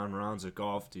just on rounds of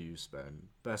golf do you spend?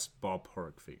 Best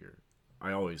ballpark figure."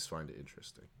 I always find it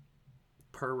interesting.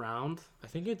 Per round? I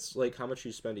think it's like how much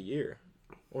you spend a year,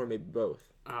 or maybe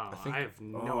both. Oh, think- I have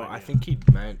no idea. I think he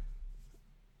meant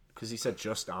because he said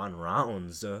just on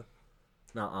rounds, not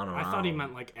on a round. I thought he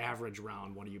meant like average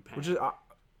round. What are you paying? Which is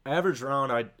average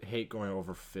round. I hate going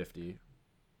over 50.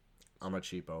 I'm a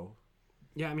cheapo.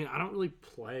 Yeah, I mean, I don't really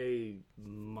play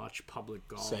much public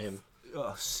golf. Same.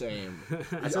 Same.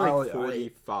 I feel like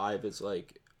 45 is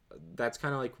like, that's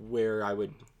kind of like where I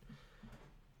would.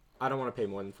 I don't want to pay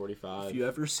more than 45 If you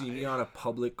ever see me on a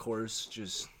public course,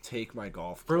 just take my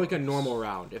golf for like a clubs. normal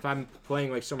round. If I'm playing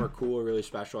like somewhere cool or really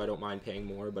special, I don't mind paying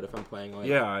more. But if I'm playing like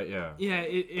Yeah. Yeah,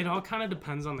 it all kind of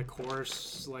depends on the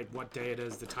course, like what day it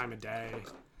is, the time of day.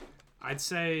 I'd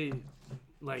say,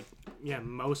 like, yeah,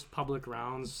 most public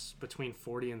rounds between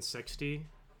 40 and 60,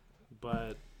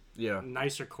 but Yeah.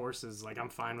 nicer courses, like, I'm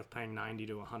fine with paying 90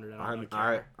 to 100. I don't really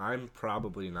care. I'm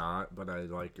probably not, but I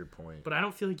like your point. But I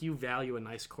don't feel like you value a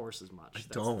nice course as much. That's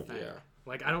the don't. thing. Yeah.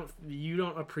 Like, you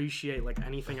don't appreciate, like,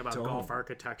 anything about don't. golf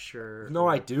architecture. No,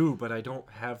 I do, but I don't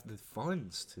have the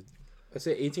funds to. I'd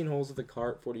say 18 holes of the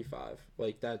cart, 45.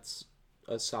 Like that's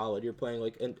a solid. You're playing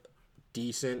like a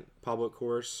decent public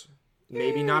course.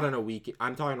 Maybe not on a week.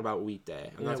 I'm talking about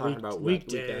weekday. I'm not talking about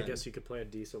weekday. I weekend. guess you could play a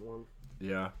decent one.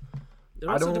 Yeah. It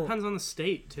I also don't- depends on the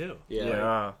state, too. Yeah.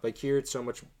 Yeah. Like here, it's so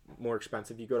much more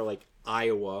expensive. You go to like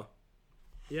Iowa,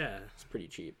 Yeah. it's pretty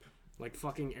cheap. Like,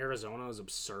 fucking Arizona is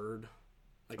absurd.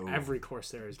 Like, Ooh. every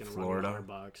course there is going to run Florida.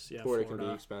 $100. Yeah, Florida can be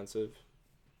expensive.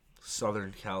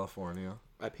 Southern California.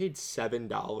 I paid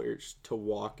 $7 to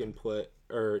walk and play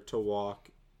or to walk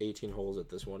 18 holes at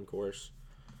this one course,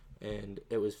 and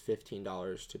it was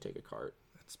 $15 to take a cart.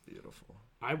 That's beautiful.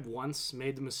 I once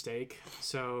made the mistake.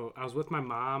 So I was with my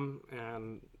mom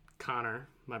and Connor,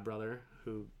 my brother,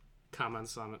 who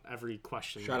comments on every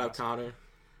question. Shout we out ask. Connor.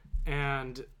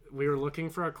 And we were looking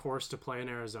for a course to play in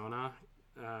Arizona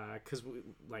because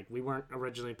we weren't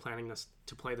originally planning this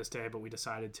to play this day, but we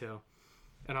decided to.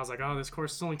 And I was like, oh, this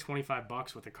course is only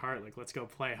 $25 with a cart. Like, let's go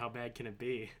play. How bad can it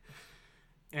be?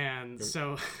 And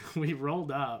so we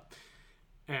rolled up,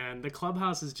 and the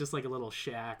clubhouse is just like a little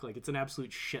shack. Like, it's an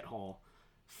absolute shithole.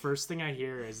 First thing I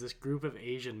hear is this group of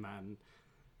Asian men,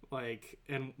 like,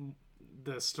 and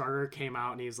the starter came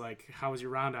out, and he's like, how was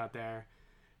your round out there?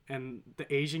 And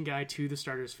the Asian guy to the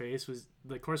starter's face was,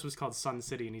 the course was called Sun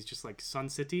City, and he's just like, Sun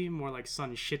City? More like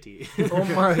Sun Shitty. Oh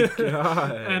my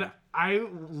god. And I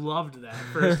loved that,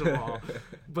 first of all.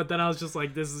 But then I was just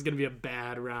like, this is going to be a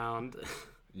bad round.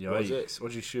 Yikes. it?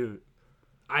 What'd you shoot?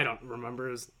 I don't remember.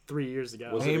 It was 3 years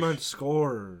ago. Was it Name a and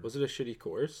score. Was it a shitty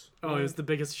course? Oh, it was the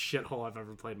biggest shithole I've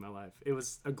ever played in my life. It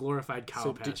was a glorified cow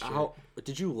So pasture.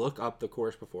 did you look up the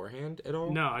course beforehand at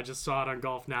all? No, I just saw it on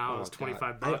Golf Now. It was God.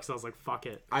 $25. I was like, fuck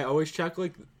it. I always check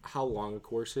like how long a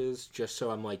course is, just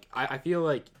so I'm like, I feel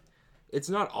like it's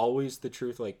not always the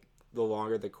truth. Like the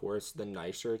longer the course, the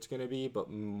nicer it's gonna be, but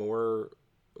more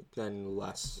than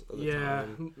less of the Yeah,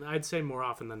 time. I'd say more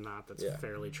often than not. That's Yeah.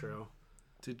 fairly true.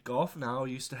 Did Golf Now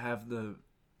used to have the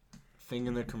thing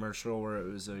in the commercial where it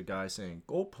was a guy saying,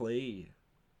 "Go play"?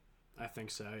 I think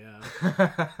so,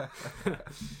 yeah.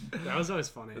 That was always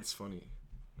funny. It's funny.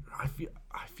 I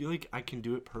feel like I can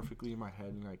do it perfectly in my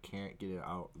head and I can't get it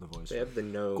out the voice. They have the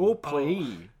no. Go play.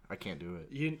 I can't do it.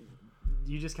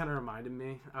 You just kind of reminded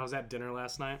me. I was at dinner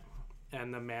last night,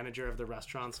 and the manager of the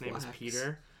restaurant's name is Flex.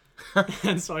 Peter.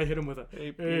 And so I hit him with a,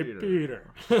 hey, Peter.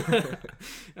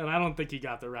 And I don't think he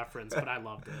got the reference, but I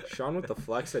loved it. Sean with the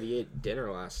flex that he ate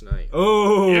dinner last night.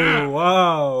 Oh, Yeah.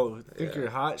 wow. Think Yeah. you're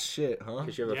hot shit, huh?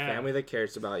 Because you have a Yeah. family that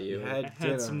cares about you. You I had had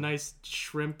dinner. some nice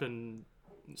shrimp and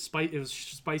it was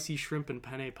spicy shrimp and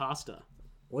penne pasta.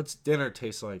 What's dinner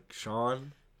taste like,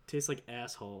 Sean? Tastes like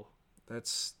asshole.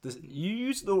 You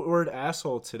used the word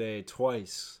asshole today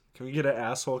twice. Can we get an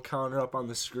asshole counter up on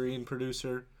the screen,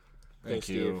 producer? Thank Thanks,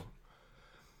 you.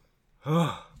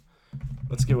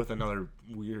 Let's get with another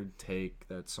weird take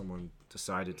that someone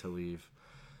decided to leave.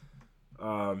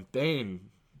 Bane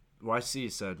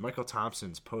YC said Michael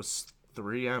Thompson's post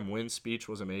 3M win speech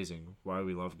was amazing. Why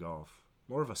we love golf.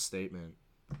 More of a statement.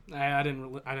 I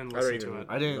didn't listen to it.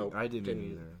 I didn't. Nope, I didn't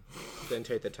didn't. either. Didn't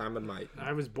take the time of night.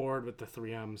 I was bored with the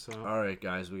 3M, so All right,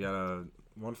 guys, we got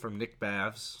one from Nick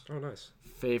Bavs, Oh, nice.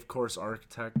 Fave Course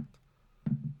Architect.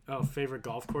 Oh, favorite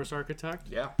golf course architect?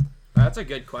 Yeah, that's a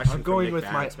good question. I'm going for with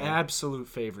Nick my Batsman. absolute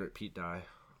favorite, Pete Dye.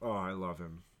 Oh, I love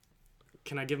him.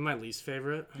 Can I give my least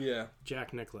favorite? Yeah,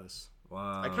 Jack Nicklaus.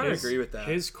 Wow. I kind of agree with that.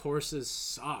 His courses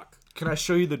suck. Can I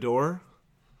show you the door?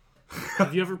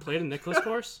 Have you ever played a Nicklaus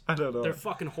course? I don't know. They're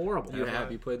fucking horrible.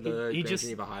 you played the He Grand just-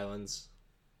 Geneva Highlands.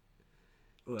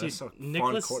 Ooh, that's Dude, a fun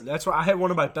Nicholas- course. That's why I had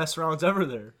one of my best rounds ever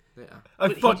there. Yeah, I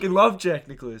But he fucking love Jack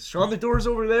Nicklaus. Sean, the door's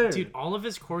over there. Dude, all of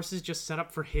his courses just set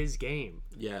up for his game.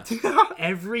 yeah.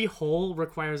 Every hole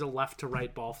requires a left to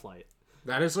right ball flight.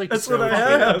 That is like That's so what I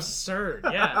fucking- have. Absurd.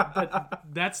 Yeah, but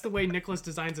that's the way Nicklaus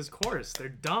designs his course. They're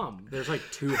dumb. There's like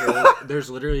 2 holes. There's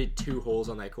literally 2 holes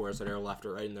on that course that are left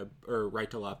to right and or right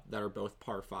to left that are both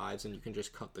par 5s, and you can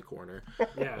just cut the corner.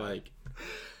 Yeah. Like,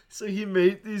 So he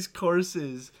made these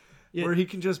courses Yeah. where he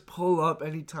can just pull up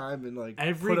anytime and like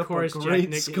Every put up course a Jack great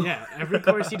Nicklaus, score. yeah, every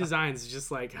course he designs is just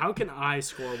like, how can I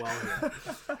score well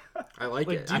here? I like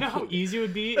Like, it. do you know how easy it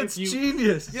would be That's if you?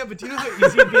 genius. Yeah, but do you know how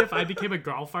easy it'd be if I became a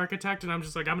golf architect and I'm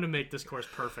just like, I'm gonna make this course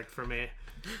perfect for me.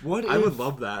 What I if? would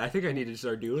love that. I think I need to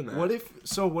start doing that. What if?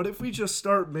 So what if we just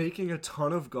start making a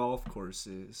ton of golf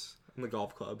courses? in the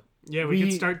golf club? Yeah, we could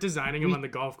We- start designing them on the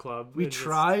golf club. We and just-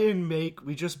 try and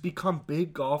we just become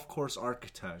big golf course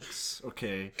architects.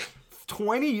 Okay.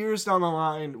 20 years down the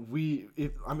line,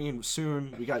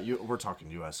 soon we're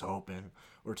talking U.S. Open,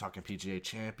 we're talking PGA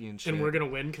Championship, and we're gonna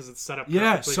win because it's set up.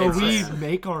 yeah. perfectly So for we us.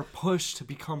 make our push to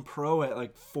become pro at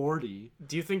like 40.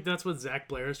 Do you think that's what Zach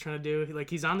Blair is trying to do? Like,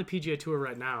 he's on the PGA Tour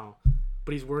right now,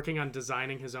 but he's working on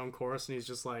designing his own course, and he's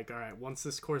just like, all right, once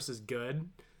this course is good,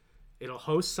 it'll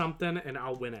host something, and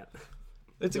I'll win it.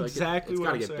 That's Like, exactly it's what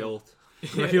gotta I'm get saying. built.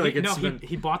 I feel like no, it's been.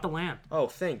 he bought the land. Oh,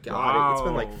 thank God! It's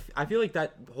been like Wow. I feel like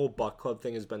that whole Buck Club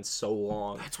thing has been so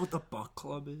long. That's what the Buck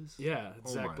Club is. Yeah,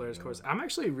 it's Oh my Zach Blair's God. course. I'm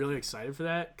actually really excited for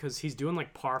that because he's doing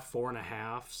like par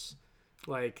 4.5s.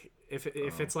 Like, if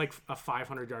it's like a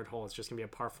 500-yard hole, it's just gonna be a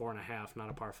par 4.5, not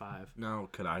a par 5. Now,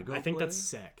 could I go? I think play? that's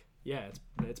sick. Yeah,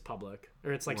 it's public,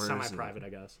 or it's like Where is it? semi-private, I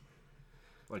guess.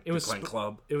 like it the was Glen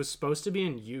Club. It was supposed to be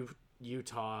in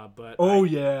Utah, but Oh I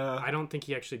yeah. don't think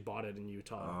he actually bought it in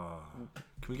Utah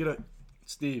Can we get a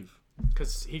Steve?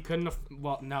 because he couldn't.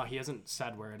 Well, no, he hasn't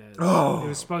said where it is. Oh. It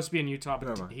was supposed to be in Utah, but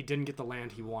Never mind. he didn't get the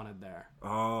land he wanted there,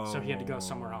 Oh. so he had to go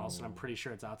somewhere else. And I'm pretty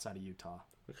sure it's outside of Utah.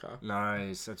 Okay.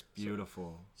 Nice. That's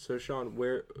beautiful. So Sean,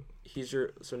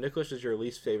 Nicholas is your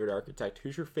least favorite architect.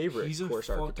 Who's your favorite He's a course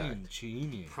fucking architect?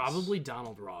 genius. Probably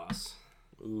Donald Ross.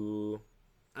 Ooh.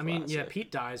 I mean, yeah, Classic.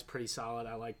 Pete Dye is pretty solid.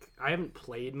 I haven't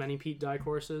played many Pete Dye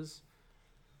courses,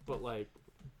 but like,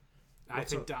 I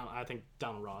think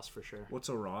Donald Ross for sure. What's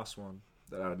a Ross one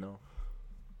that I would know?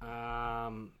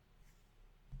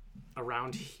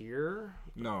 Around here,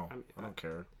 No, I don't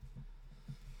care.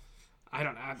 I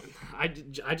don't.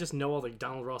 I just know all the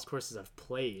Donald Ross courses I've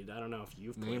played. I don't know if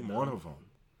you've played Name them. one of them.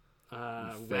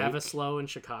 Fake? Vavaslow in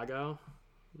Chicago.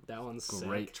 That one's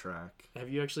Great sick. track. Have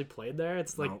you actually played there?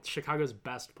 It's like Nope. Chicago's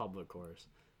best public course.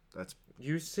 That's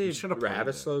You say should've played it.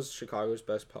 Ravislow's Chicago's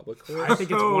best public course? I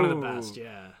think it's one of the Oh. best.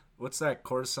 Yeah. what's that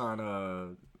course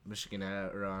on Michigan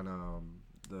or on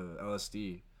the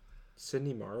LSD?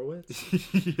 Sydney Marowitz?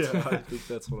 Yeah, I think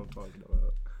that's what I'm talking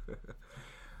about.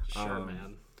 Sure,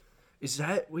 man. Is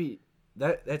that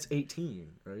that's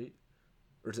 18, right?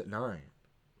 Or is it 9?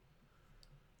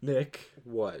 Nick.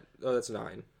 What? Oh, that's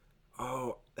 9.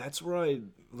 Oh, that's where I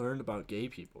learned about gay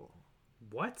people.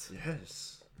 What?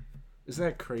 Yes. Isn't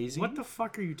that crazy? What the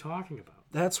fuck are you talking about?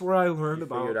 That's where I learned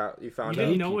Figured about. out. You found You out.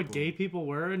 didn't know what people. gay people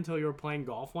were until you were playing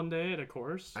golf one day at a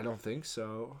course? I don't think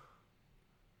so.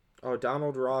 Oh,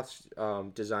 Donald Ross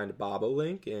designed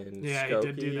Bobolink and Yeah, he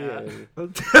did do that. And,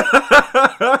 It's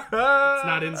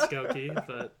not in Skokie,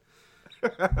 but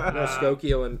no,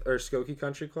 Skokie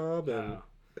Country Club and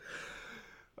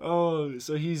Oh,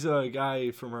 so he's a guy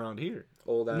from around here.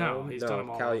 Old Elm. no, he's done them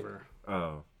all Cali- over.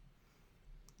 Oh.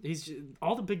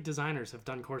 All the big designers have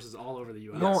done courses all over the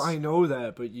U.S. No, I know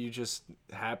that, but you just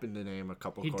happened to name a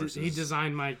couple He courses. he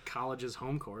designed my college's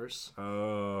home course.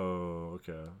 Oh,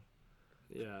 okay.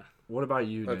 Yeah. What about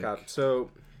you, Nick? Okay,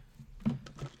 so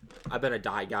I've been a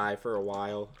Dye guy for a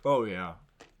while. Oh, yeah.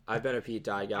 I've been a Pete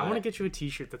Dye guy. I want to get you a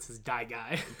T-shirt that says "Die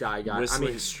Guy." Dye guy. Whistling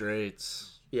I mean,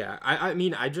 Straits. yeah. I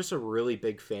mean, I'm just a really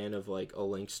big fan of like a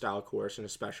link style course, and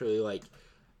especially like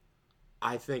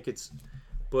I think it's,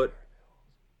 but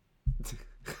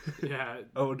Yeah,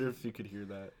 I wonder if you could hear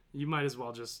that. you might as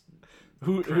well just.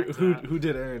 Who Correct that. who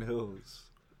did Aaron Hills?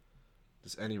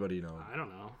 Does anybody know? I don't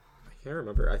know. I can't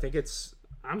remember. I think it's.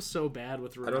 I'm so bad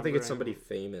with. I don't think it's remembering-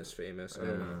 somebody famous. I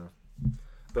don't know.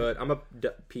 But I'm a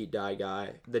Pete Dye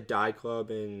guy. The Dye Club,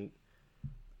 and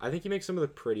I think he makes some of the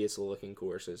prettiest looking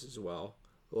courses as well.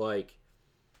 Like,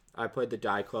 I played the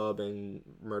Die Club in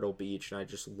Myrtle Beach, and I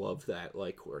just loved that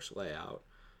like course layout.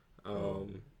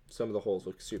 Some of the holes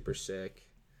look super sick.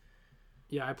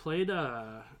 Yeah, I played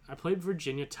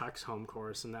Virginia Tech's home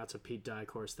course, and that's a Pete Dye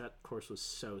course. That course was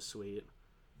so sweet.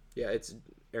 Yeah, it's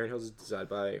Erin Hills is designed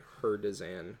by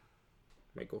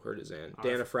Michael Herdizan. Oh,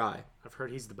 Dana Fry. I've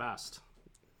heard he's the best.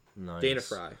 Nice. Dana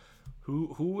Fry.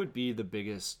 Who would be the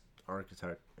biggest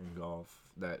architect in golf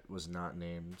that was not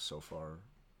named so far?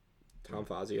 Tom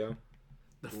Fazio.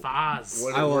 The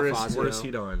Foz. I love What Fazio. has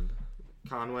he done?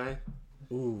 Conway.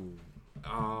 Ooh.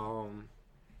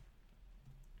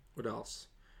 What else?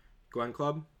 Glen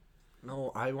Club.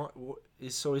 No, I want.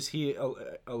 Is he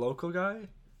a local guy?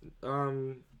 Or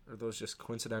are those just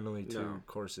coincidentally two No.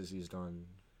 courses he's done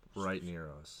right near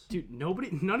us? Dude,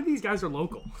 none of these guys are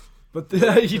local. But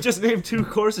he just named two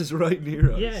courses right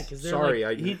near us. Yeah, because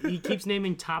Sorry, he keeps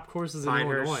naming top courses in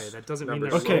Pinehurst, Illinois. That doesn't mean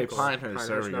number they're Okay, local. Pinehurst.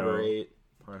 There we number go. 8.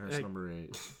 Pinehurst Hey. number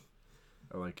 8.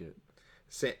 I like it.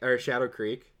 Shadow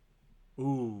Creek.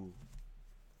 Ooh.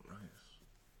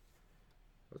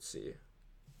 Let's see.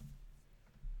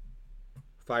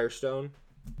 Firestone.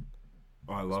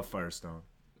 Oh, I love Firestone.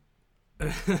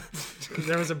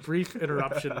 There was a brief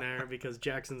interruption there because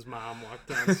Jackson's mom walked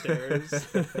downstairs.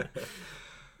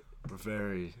 We're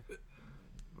very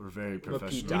Pete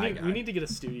professional. Dye. we need to get a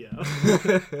studio.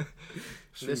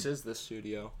 This is the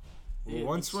studio.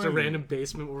 Once Just a random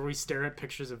basement where we stare at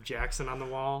pictures of Jackson on the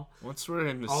wall, once we're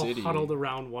in the all city, huddled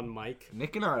around one mic.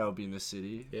 Nick and I will be in the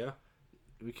city. Yeah.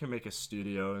 We can make a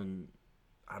studio, and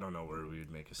I don't know where we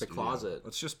would make a studio. closet.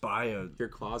 Let's just buy a. Your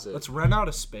closet. Let's rent out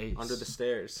a space under the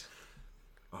stairs.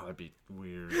 Oh, that'd be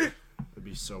weird. It'd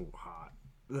be so hot.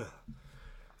 Ugh.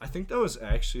 I think that was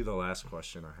actually the last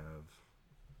question I have.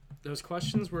 Those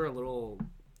questions were a little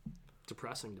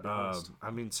depressing, to be honest.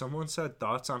 I mean, someone said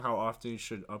thoughts on how often you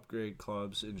should upgrade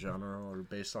clubs in general or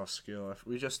based off skill.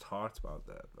 We just talked about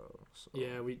that though. So,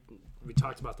 Yeah, we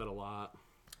talked about that a lot.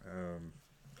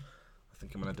 I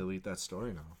think I'm gonna delete that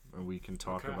story now, and we can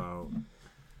talk Okay. about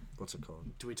what's it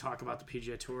called. Do we talk about the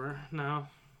PGA Tour now?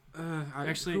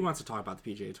 Actually, who wants to talk about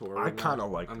the PGA Tour? I kind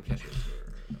of like I'm the PGA Tour.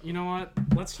 You know what?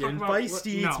 Let's talk Getting about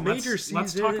feisty, it's major Let's talk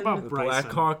season. about The Bryson.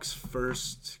 Blackhawks'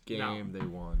 first game they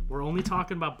won. We're only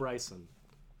talking about Bryson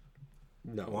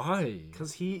No. Why?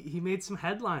 because he made some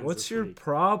headlines. What's this your week.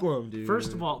 problem, dude?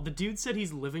 First of all, the dude said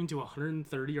he's living to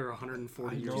 130 or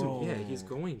 140 years know. old. Yeah, he's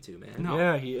going to, man. No.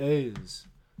 Yeah, he is.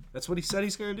 That's what he said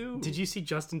he's gonna do. Did you see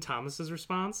Justin Thomas's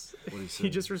response? What did he say? He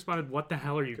just responded, "What the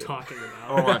hell are you talking about?"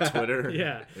 Oh, on Twitter.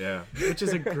 Yeah, Yeah. which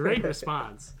is a great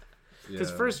response. Because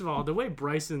Yeah. first of all, the way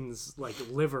Bryson's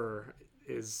liver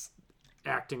is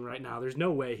acting right now, there's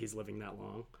no way he's living that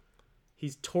long.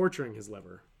 He's torturing his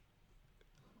liver.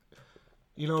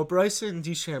 You know, Bryson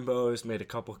DeChambeau has made a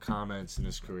couple comments in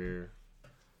his career,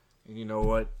 and you know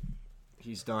what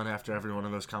he's done after every one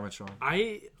of those comments, Sean?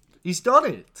 He's done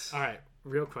it. All right,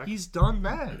 real quick. He's done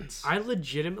that. I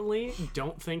legitimately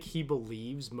don't think he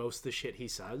believes most of the shit he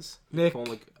says. Nick, Pulling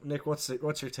like- Nick, what's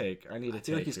your take? I need a I take.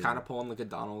 feel like he's here. kind of pulling like a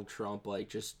Donald Trump, like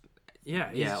just Yeah,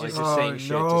 he's yeah, like just, just saying Oh,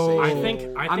 shit no. to say. I shit.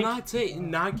 think I'm not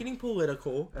saying not getting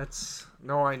political. That's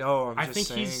no, I know. I'm I just think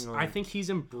saying. he's like, I think he's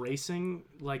embracing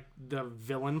like the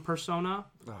villain persona.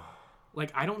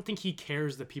 Like I don't think he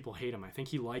cares that people hate him. I think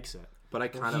he likes it. But I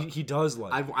kind of he does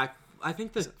like. I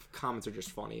think the comments are just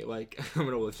funny. Like I'm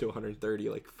gonna live to 130.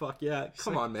 Like fuck yeah,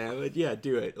 come on man. Like yeah,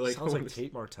 do it. Like sounds like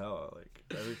Tate Martell. Like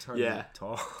every time Yeah. he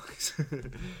talks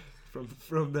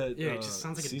from that. Yeah, it just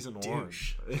sounds like a season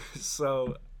douche. 1.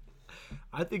 So,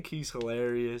 I think he's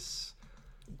hilarious.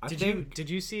 Did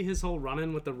you see his whole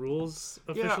run-in with the rules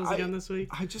officials again this week?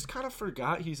 I just kind of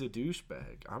forgot he's a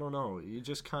douchebag. I don't know. You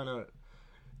just kind of.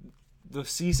 The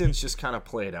season's just kind of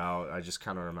played out. I just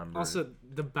kind of remember. Also,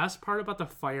 the best part about the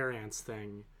fire ants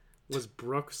thing was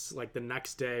Brooks, like the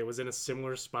next day, was in a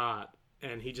similar spot,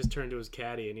 and he just turned to his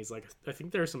caddy and he's like, "I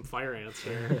think there are some fire ants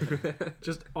here."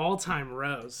 Just all-time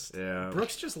roast. Yeah.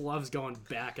 Brooks just loves going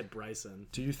back at Bryson.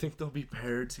 Do you think they'll be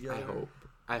paired together?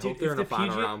 I Dude, hope they're if in a the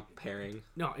final PGA round pairing.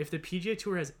 No, if the PGA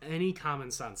Tour has any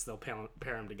common sense, they'll pair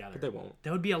them together. But they won't.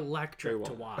 That would be electric They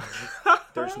to won't. watch.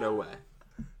 There's no way.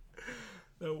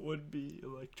 That would be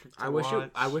electric. To I wish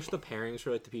watch. I wish the pairings for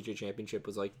like the PGA Championship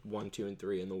was like 1, 2, and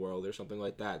 3 in the world or something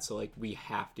like that. So like we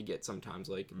have to get sometimes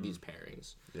like these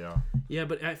pairings. Yeah. Yeah,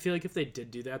 but I feel like if they did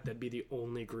do that, that'd be the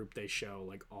only group they show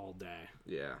like all day.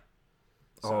 Yeah.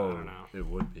 So, I don't know. It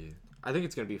would be. I think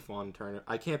it's gonna be a fun tournament.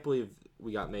 I can't believe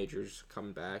we got majors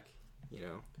coming back. You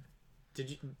know.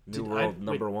 Did you? New world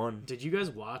number one. Did you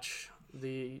guys watch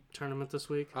the tournament this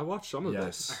week? I watched some of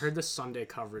Yes. I heard the Sunday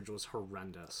coverage was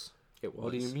horrendous. It was.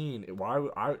 What do you mean? Why?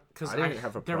 I didn't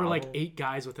have a problem. There were like 8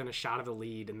 guys within a shot of the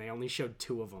lead, and they only showed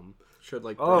 2 of them. Showed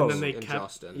like Oh. Brooks And then they and kept,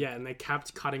 Justin. yeah, and they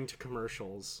kept cutting to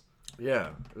commercials. Yeah,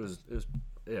 it was.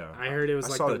 Yeah. I heard it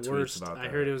was saw like the the tweets worst. about I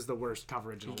that. heard it was the worst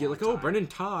coverage. In a Get long like, oh, time. Brendan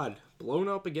Todd blown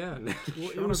up again. Well,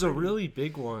 it was a really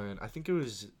big one. I think it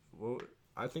was. Well,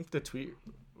 I think the tweet.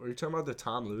 Were you talking about the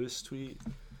Tom Lewis tweet?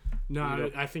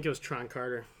 No, I think it was Tron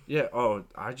Carter. Yeah. Oh,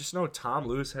 I just know Tom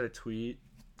Lewis had a tweet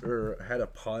or had a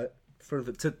putt for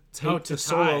to take the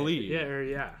solo lead.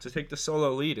 Yeah. To take the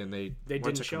solo lead, and they went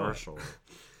didn't to show it. commercial.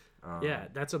 Yeah,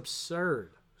 that's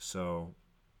absurd. So,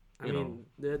 I mean,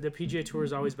 the PGA Tour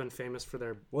has always been famous for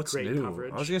their what's great new?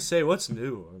 coverage. I was gonna say what's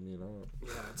new. I mean,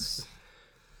 Yeah, it's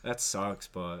that sucks,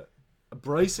 but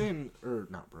Brooks and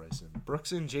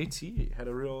JT had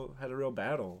a real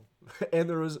battle, and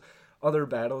there was other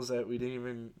battles that we didn't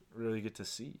even really get to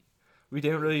see. We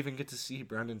didn't really even get to see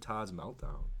Brendan Todd's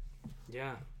meltdown.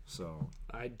 yeah. So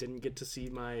I didn't get to see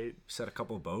my set a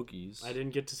couple bogeys. I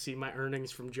didn't get to see my earnings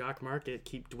from Jock Market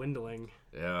keep dwindling.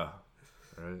 Yeah,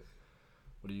 right.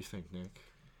 What do you think, Nick?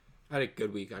 I had a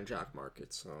good week on Jock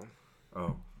Market, so.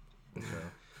 Oh, okay.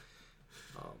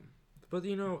 But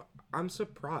I'm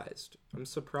surprised. I'm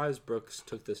surprised Brooks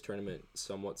took this tournament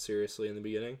somewhat seriously in the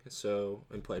beginning,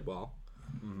 and played well.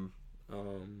 Mm-hmm.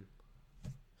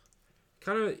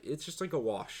 Kind of, it's just like a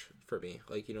wash for me.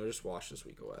 Like, just wash this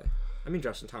week away. I mean,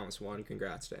 Justin Thomas won.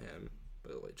 Congrats to him.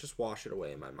 But like, just wash it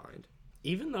away in my mind.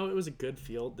 Even though it was a good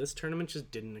field, this tournament just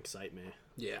didn't excite me.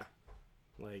 Yeah,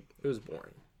 Like, it was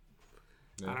boring.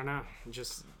 Yeah. I don't know.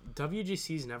 Just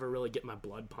WGCs never really get my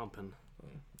blood pumping.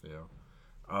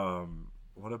 Yeah.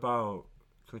 What about?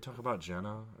 Can we talk about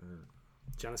Jenna or?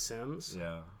 Jenna Sims?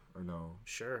 Yeah. Or no?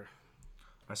 Sure.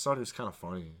 I thought it was kind of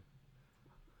funny.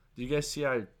 Do you guys see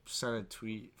I sent a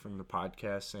tweet from the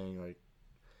podcast saying like,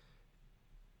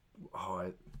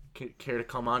 "Oh, I care to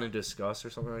come on and discuss" or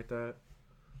something like that?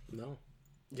 No.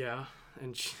 Yeah,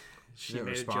 and she didn't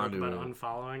made a joke respond to about it.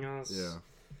 unfollowing us. Yeah,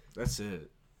 that's it.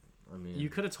 I mean, You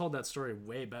could have told that story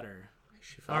way better.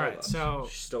 She All followed right, us. so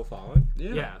She's still following?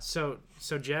 yeah, so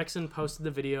Jackson posted the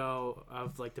video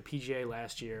of like the PGA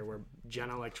last year where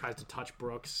Jenna like tries to touch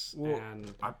Brooks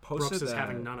and I posted Brooks is that.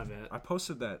 having none of it. I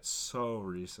posted that so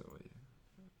recently,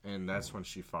 and that's when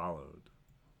she followed.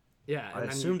 Yeah, and I then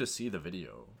assumed to see the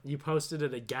video. you posted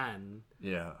it again,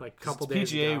 Yeah, like, 'cause couple it's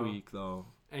days PGA ago. week though.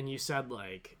 and you said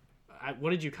like,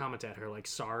 what did you comment at her? Like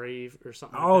sorry or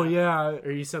something? Oh like that? yeah, Or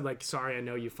you said like sorry, I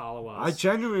know you follow us. I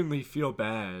genuinely feel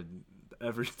bad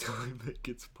every time it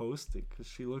gets posted because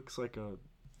she looks like a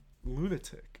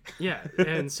lunatic. Yeah,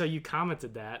 and so you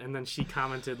commented that, and then she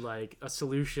commented like a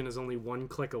solution is only one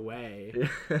click away,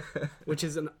 which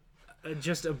is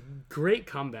just a great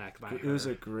comeback by her. It was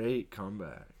a great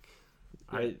comeback.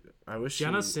 Yeah. I wish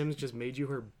Jenna she, Sims just made you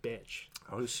her bitch.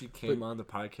 I wish she came on the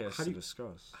podcast how to do you-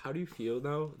 discuss. How do you feel,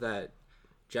 though, that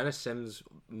Jenna Sims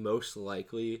most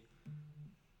likely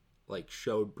like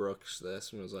showed Brooks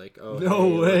this and was like, "Oh, No hey,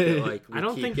 look way. at, like, we I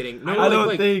don't keep think- getting." I No, don't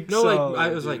like, think no, so, like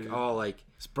I was like, dude. "Oh, like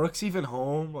Is Brooks even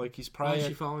home? Like he's why is probably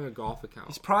she following a golf account?"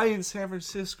 he's probably in San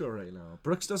Francisco right now.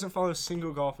 Brooks doesn't follow a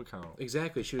single golf account.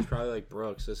 Exactly. She was probably like,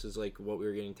 "Brooks, this is like what we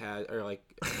were getting tagged," or like,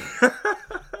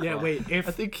 Yeah, wait. I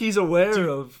think he's aware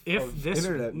of this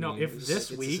internet no, if memes.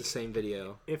 this it's week the same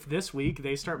video. if this week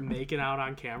they start making out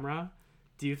on camera,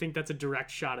 do you think that's a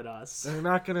direct shot at us? They're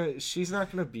not gonna. She's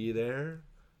not gonna be there.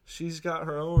 She's got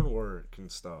her own work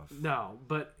and stuff. No,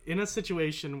 but in a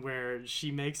situation where she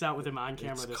makes out with him on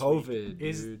camera It's this COVID, week,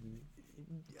 is dude.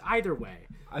 either way.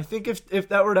 I think if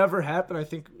that were to ever happen, I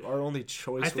think our only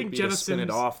choice I think would be Jenna to spin it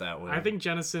Sims- off that way. I think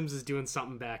Jenna Sims is doing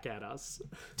something back at us.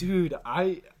 dude,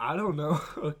 I don't know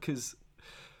because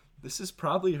this is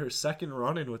probably her second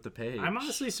run-in with the page. I'm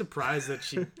honestly surprised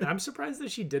that I'm surprised that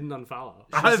she didn't unfollow.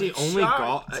 I'm It's the only shocked.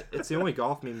 golf. It's the only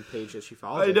golf meme page that she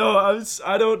follows. I know.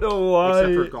 I don't know why.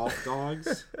 Except for golf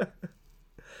dogs.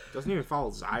 Doesn't even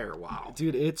follow Zaire. Wow.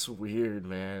 Dude, it's weird,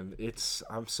 man.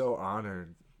 I'm so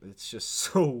honored. It's just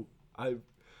so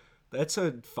that's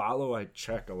a follow I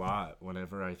check a lot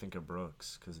whenever I think of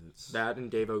Brooks because it's That and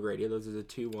Dave O'Grady. Those are the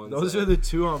two ones. those that- are the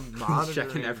two I'm monitoring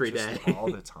Checking every just day.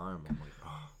 all the time. I'm like,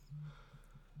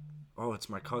 oh, it's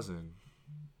my cousin.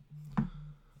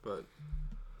 But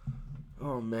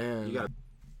Oh man, you got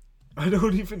I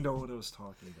don't even know what I was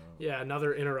talking about. Yeah,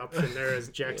 another interruption there as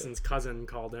Jackson's cousin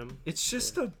called him. It's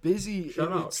just a busy.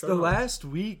 Shut up, It's shut the up. last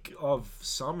week of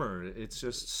summer. It's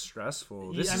just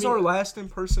stressful. This Yeah, I is mean- our last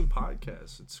in-person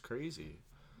podcast. It's crazy.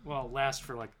 Well, last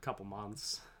for like a couple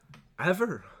months.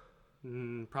 Ever.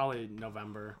 Probably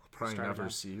November. Probably Start never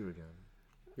of- see you again.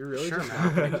 You're really Sure, just man.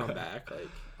 not gonna come back. Like,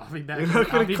 I'll be back. You're not I'll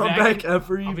gonna be come back back in,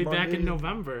 every I'll be back in Monday?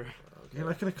 November. You're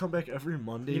not gonna come back every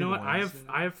Monday. You know and what? Wednesday?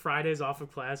 I have Fridays off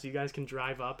of class. You guys can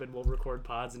drive up and we'll record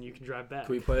pods, and you can drive back.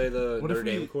 Can we play the What if Notre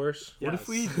Dame we- course? What if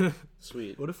we?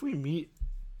 Sweet. What if we meet?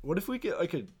 What if we get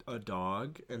like a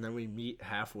dog and then we meet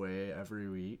halfway every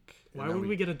week? and Why then would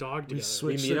we get a dog together? We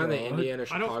switch meet the on the dog? Indiana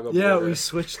I don't- Chicago Yeah, border. we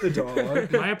switch the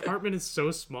dog. My apartment is so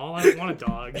small. I don't want a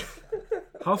dog.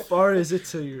 How far is it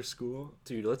to your school?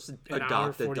 Dude, let's An hour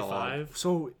adopt the dog. 45.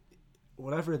 So,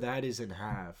 whatever that is in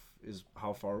half is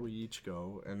how far we each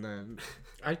go, and then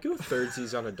I'd go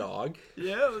thirdsies on a dog.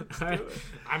 yeah.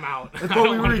 I'm out. I But don't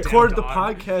we want a damn record the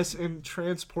dog. podcast and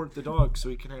transport the dog so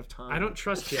we can have time. I don't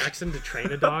trust Jackson to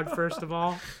train a dog. First of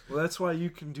all, Well, that's why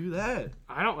you can do that.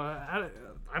 I don't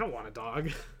want a dog.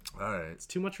 All right. It's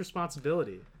too much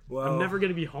responsibility. Well, I'm never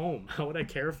gonna be home. How would I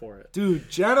care for it? Dude,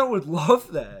 Jenna would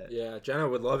love that. Yeah, Jenna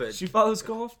would love it. She follows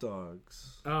golf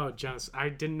dogs. Oh, Janice, I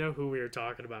didn't know who we were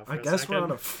talking about. For I a guess second. we're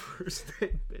on a first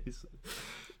name basis.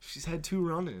 She's had 2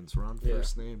 run-ins. We're on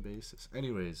first name basis.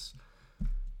 Anyways,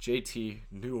 JT,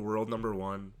 new world number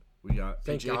 1. We got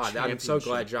Thank PGA God. I'm so Championship.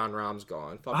 glad John Rahm's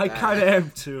gone. Fuck I that. kind of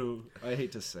am too. I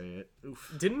hate to say it.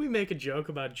 Oof. Didn't we make a joke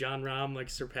about John Rahm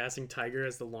like surpassing Tiger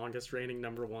as the longest reigning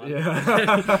number 1?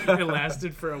 Yeah. It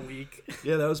lasted for a week.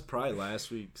 Yeah, that was probably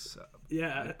last week's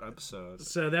Yeah. episode.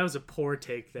 So that was a poor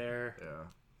take there. Yeah,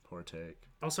 poor take.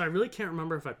 Also, I really can't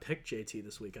remember if I picked JT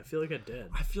this week. I feel like I did.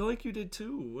 I feel like you did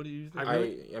too. What do you think?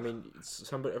 I mean,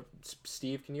 somebody.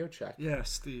 Steve, can you check? Yeah,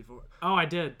 Steve. Oh, I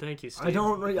did. Thank you, Steve. I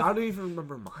don't even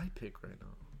remember my pick right now.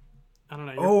 I don't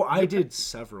know. Oh, I did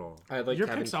several. I had like Your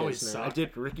Kevin picks always Kisner. suck. I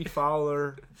did Ricky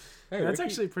Fowler. Hey, That's Ricky-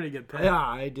 actually a pretty good pick. Yeah,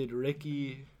 I did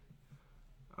Ricky.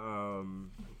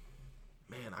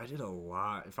 Man, I did a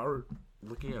lot. If I were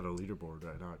looking at a leaderboard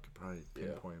right now, I could probably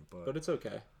pinpoint, but it's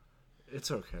okay.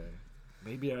 it's okay.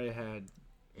 Maybe I had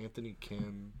Anthony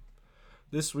Kim.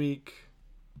 This week,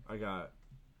 I got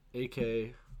AK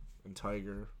and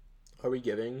Tiger. Are we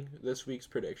giving this week's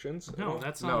predictions? No,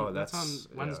 that's on, No, that's on that's-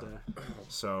 Wednesday.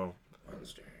 So,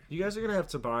 Wednesday. you guys are going to have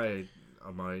to buy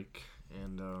a mic.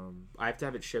 And, I have to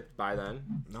have it shipped by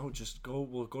then. no, just go.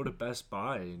 We'll go to Best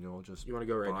Buy and you'll just You want to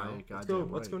go right buy now? a Let's go.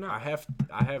 goddamn Let's go mic. now.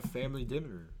 I have family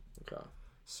dinner. Okay.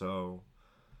 So,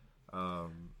 I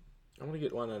want to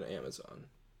get one on Amazon.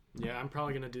 Yeah, I'm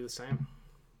probably gonna do the same.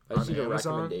 I just On need a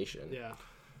Amazon? recommendation. Yeah.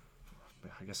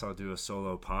 I guess I'll do a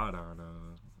solo pod on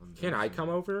Can I come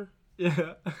over?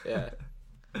 Yeah. Yeah.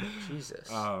 Jesus.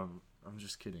 I'm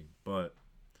just kidding, but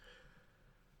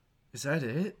is that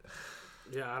it?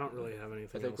 Yeah, I don't really have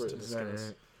anything I think else to we're- Is that discuss.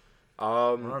 it?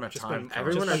 We're on a Just time been, crunch.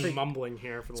 everyone, just I been think- mumbling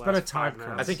here for the It's last been a 5 time minutes.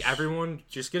 crunch. I think everyone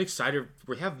just get excited.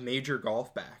 We have major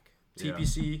golf back. Yeah.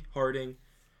 TPC, Harding.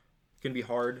 Gonna be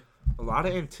hard. A lot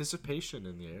of anticipation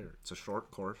in the air. It's a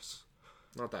short course.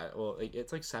 Not that. Well,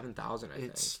 it's like 7,000, I think.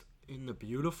 It's in the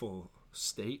beautiful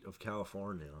state of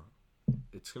California.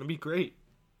 It's gonna be great.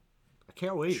 I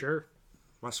can't wait. Sure.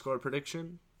 My score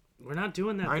prediction. We're not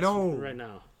doing that I this know. right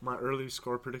now. My early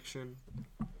score prediction.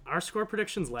 Our score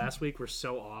predictions last week were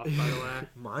so off, by the way.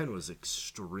 Mine was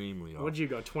extremely off. What'd you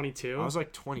go, 22? I was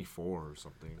like 24 or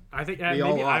something. I think we maybe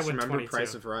all I lost. went Remember 22.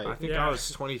 Price of Right. I think Yeah. I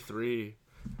was 23.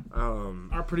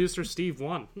 Our producer Steve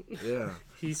won. Yeah.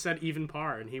 He said even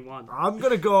par, and he won. I'm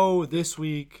gonna go this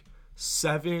week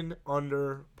 7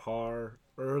 under par.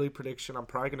 Early prediction. I'm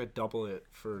probably gonna double it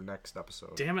for next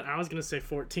episode. Damn it! I was gonna say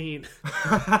 14.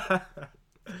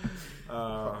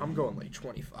 I'm going like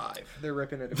 25. They're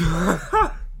ripping it.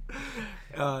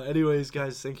 Anyways,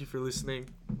 guys, thank you for listening.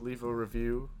 Leave a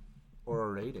review or a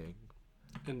rating.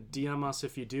 And DM us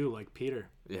if you do, like Peter.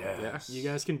 Yes. You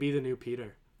guys can be the new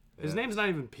Peter. His Yeah. name's not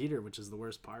even Peter, which is the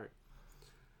worst part.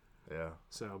 Yeah.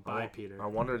 So bye, Peter. I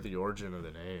wondered the origin of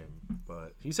the name,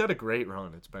 but he's had a great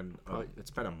run. It's been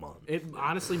a month. It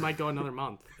honestly might go another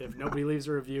month if nobody leaves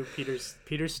a review. Peter's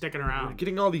sticking We're around.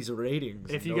 getting all these ratings.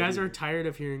 If and you guys are nobody- tired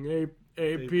of hearing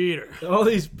hey Peter, all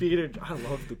these Peter, I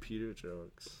love the Peter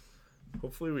jokes.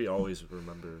 Hopefully, we always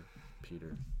remember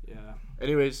Peter. yeah.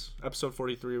 Anyways, episode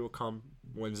 43 will come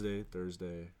Wednesday,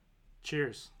 Thursday.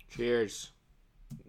 Cheers. Cheers.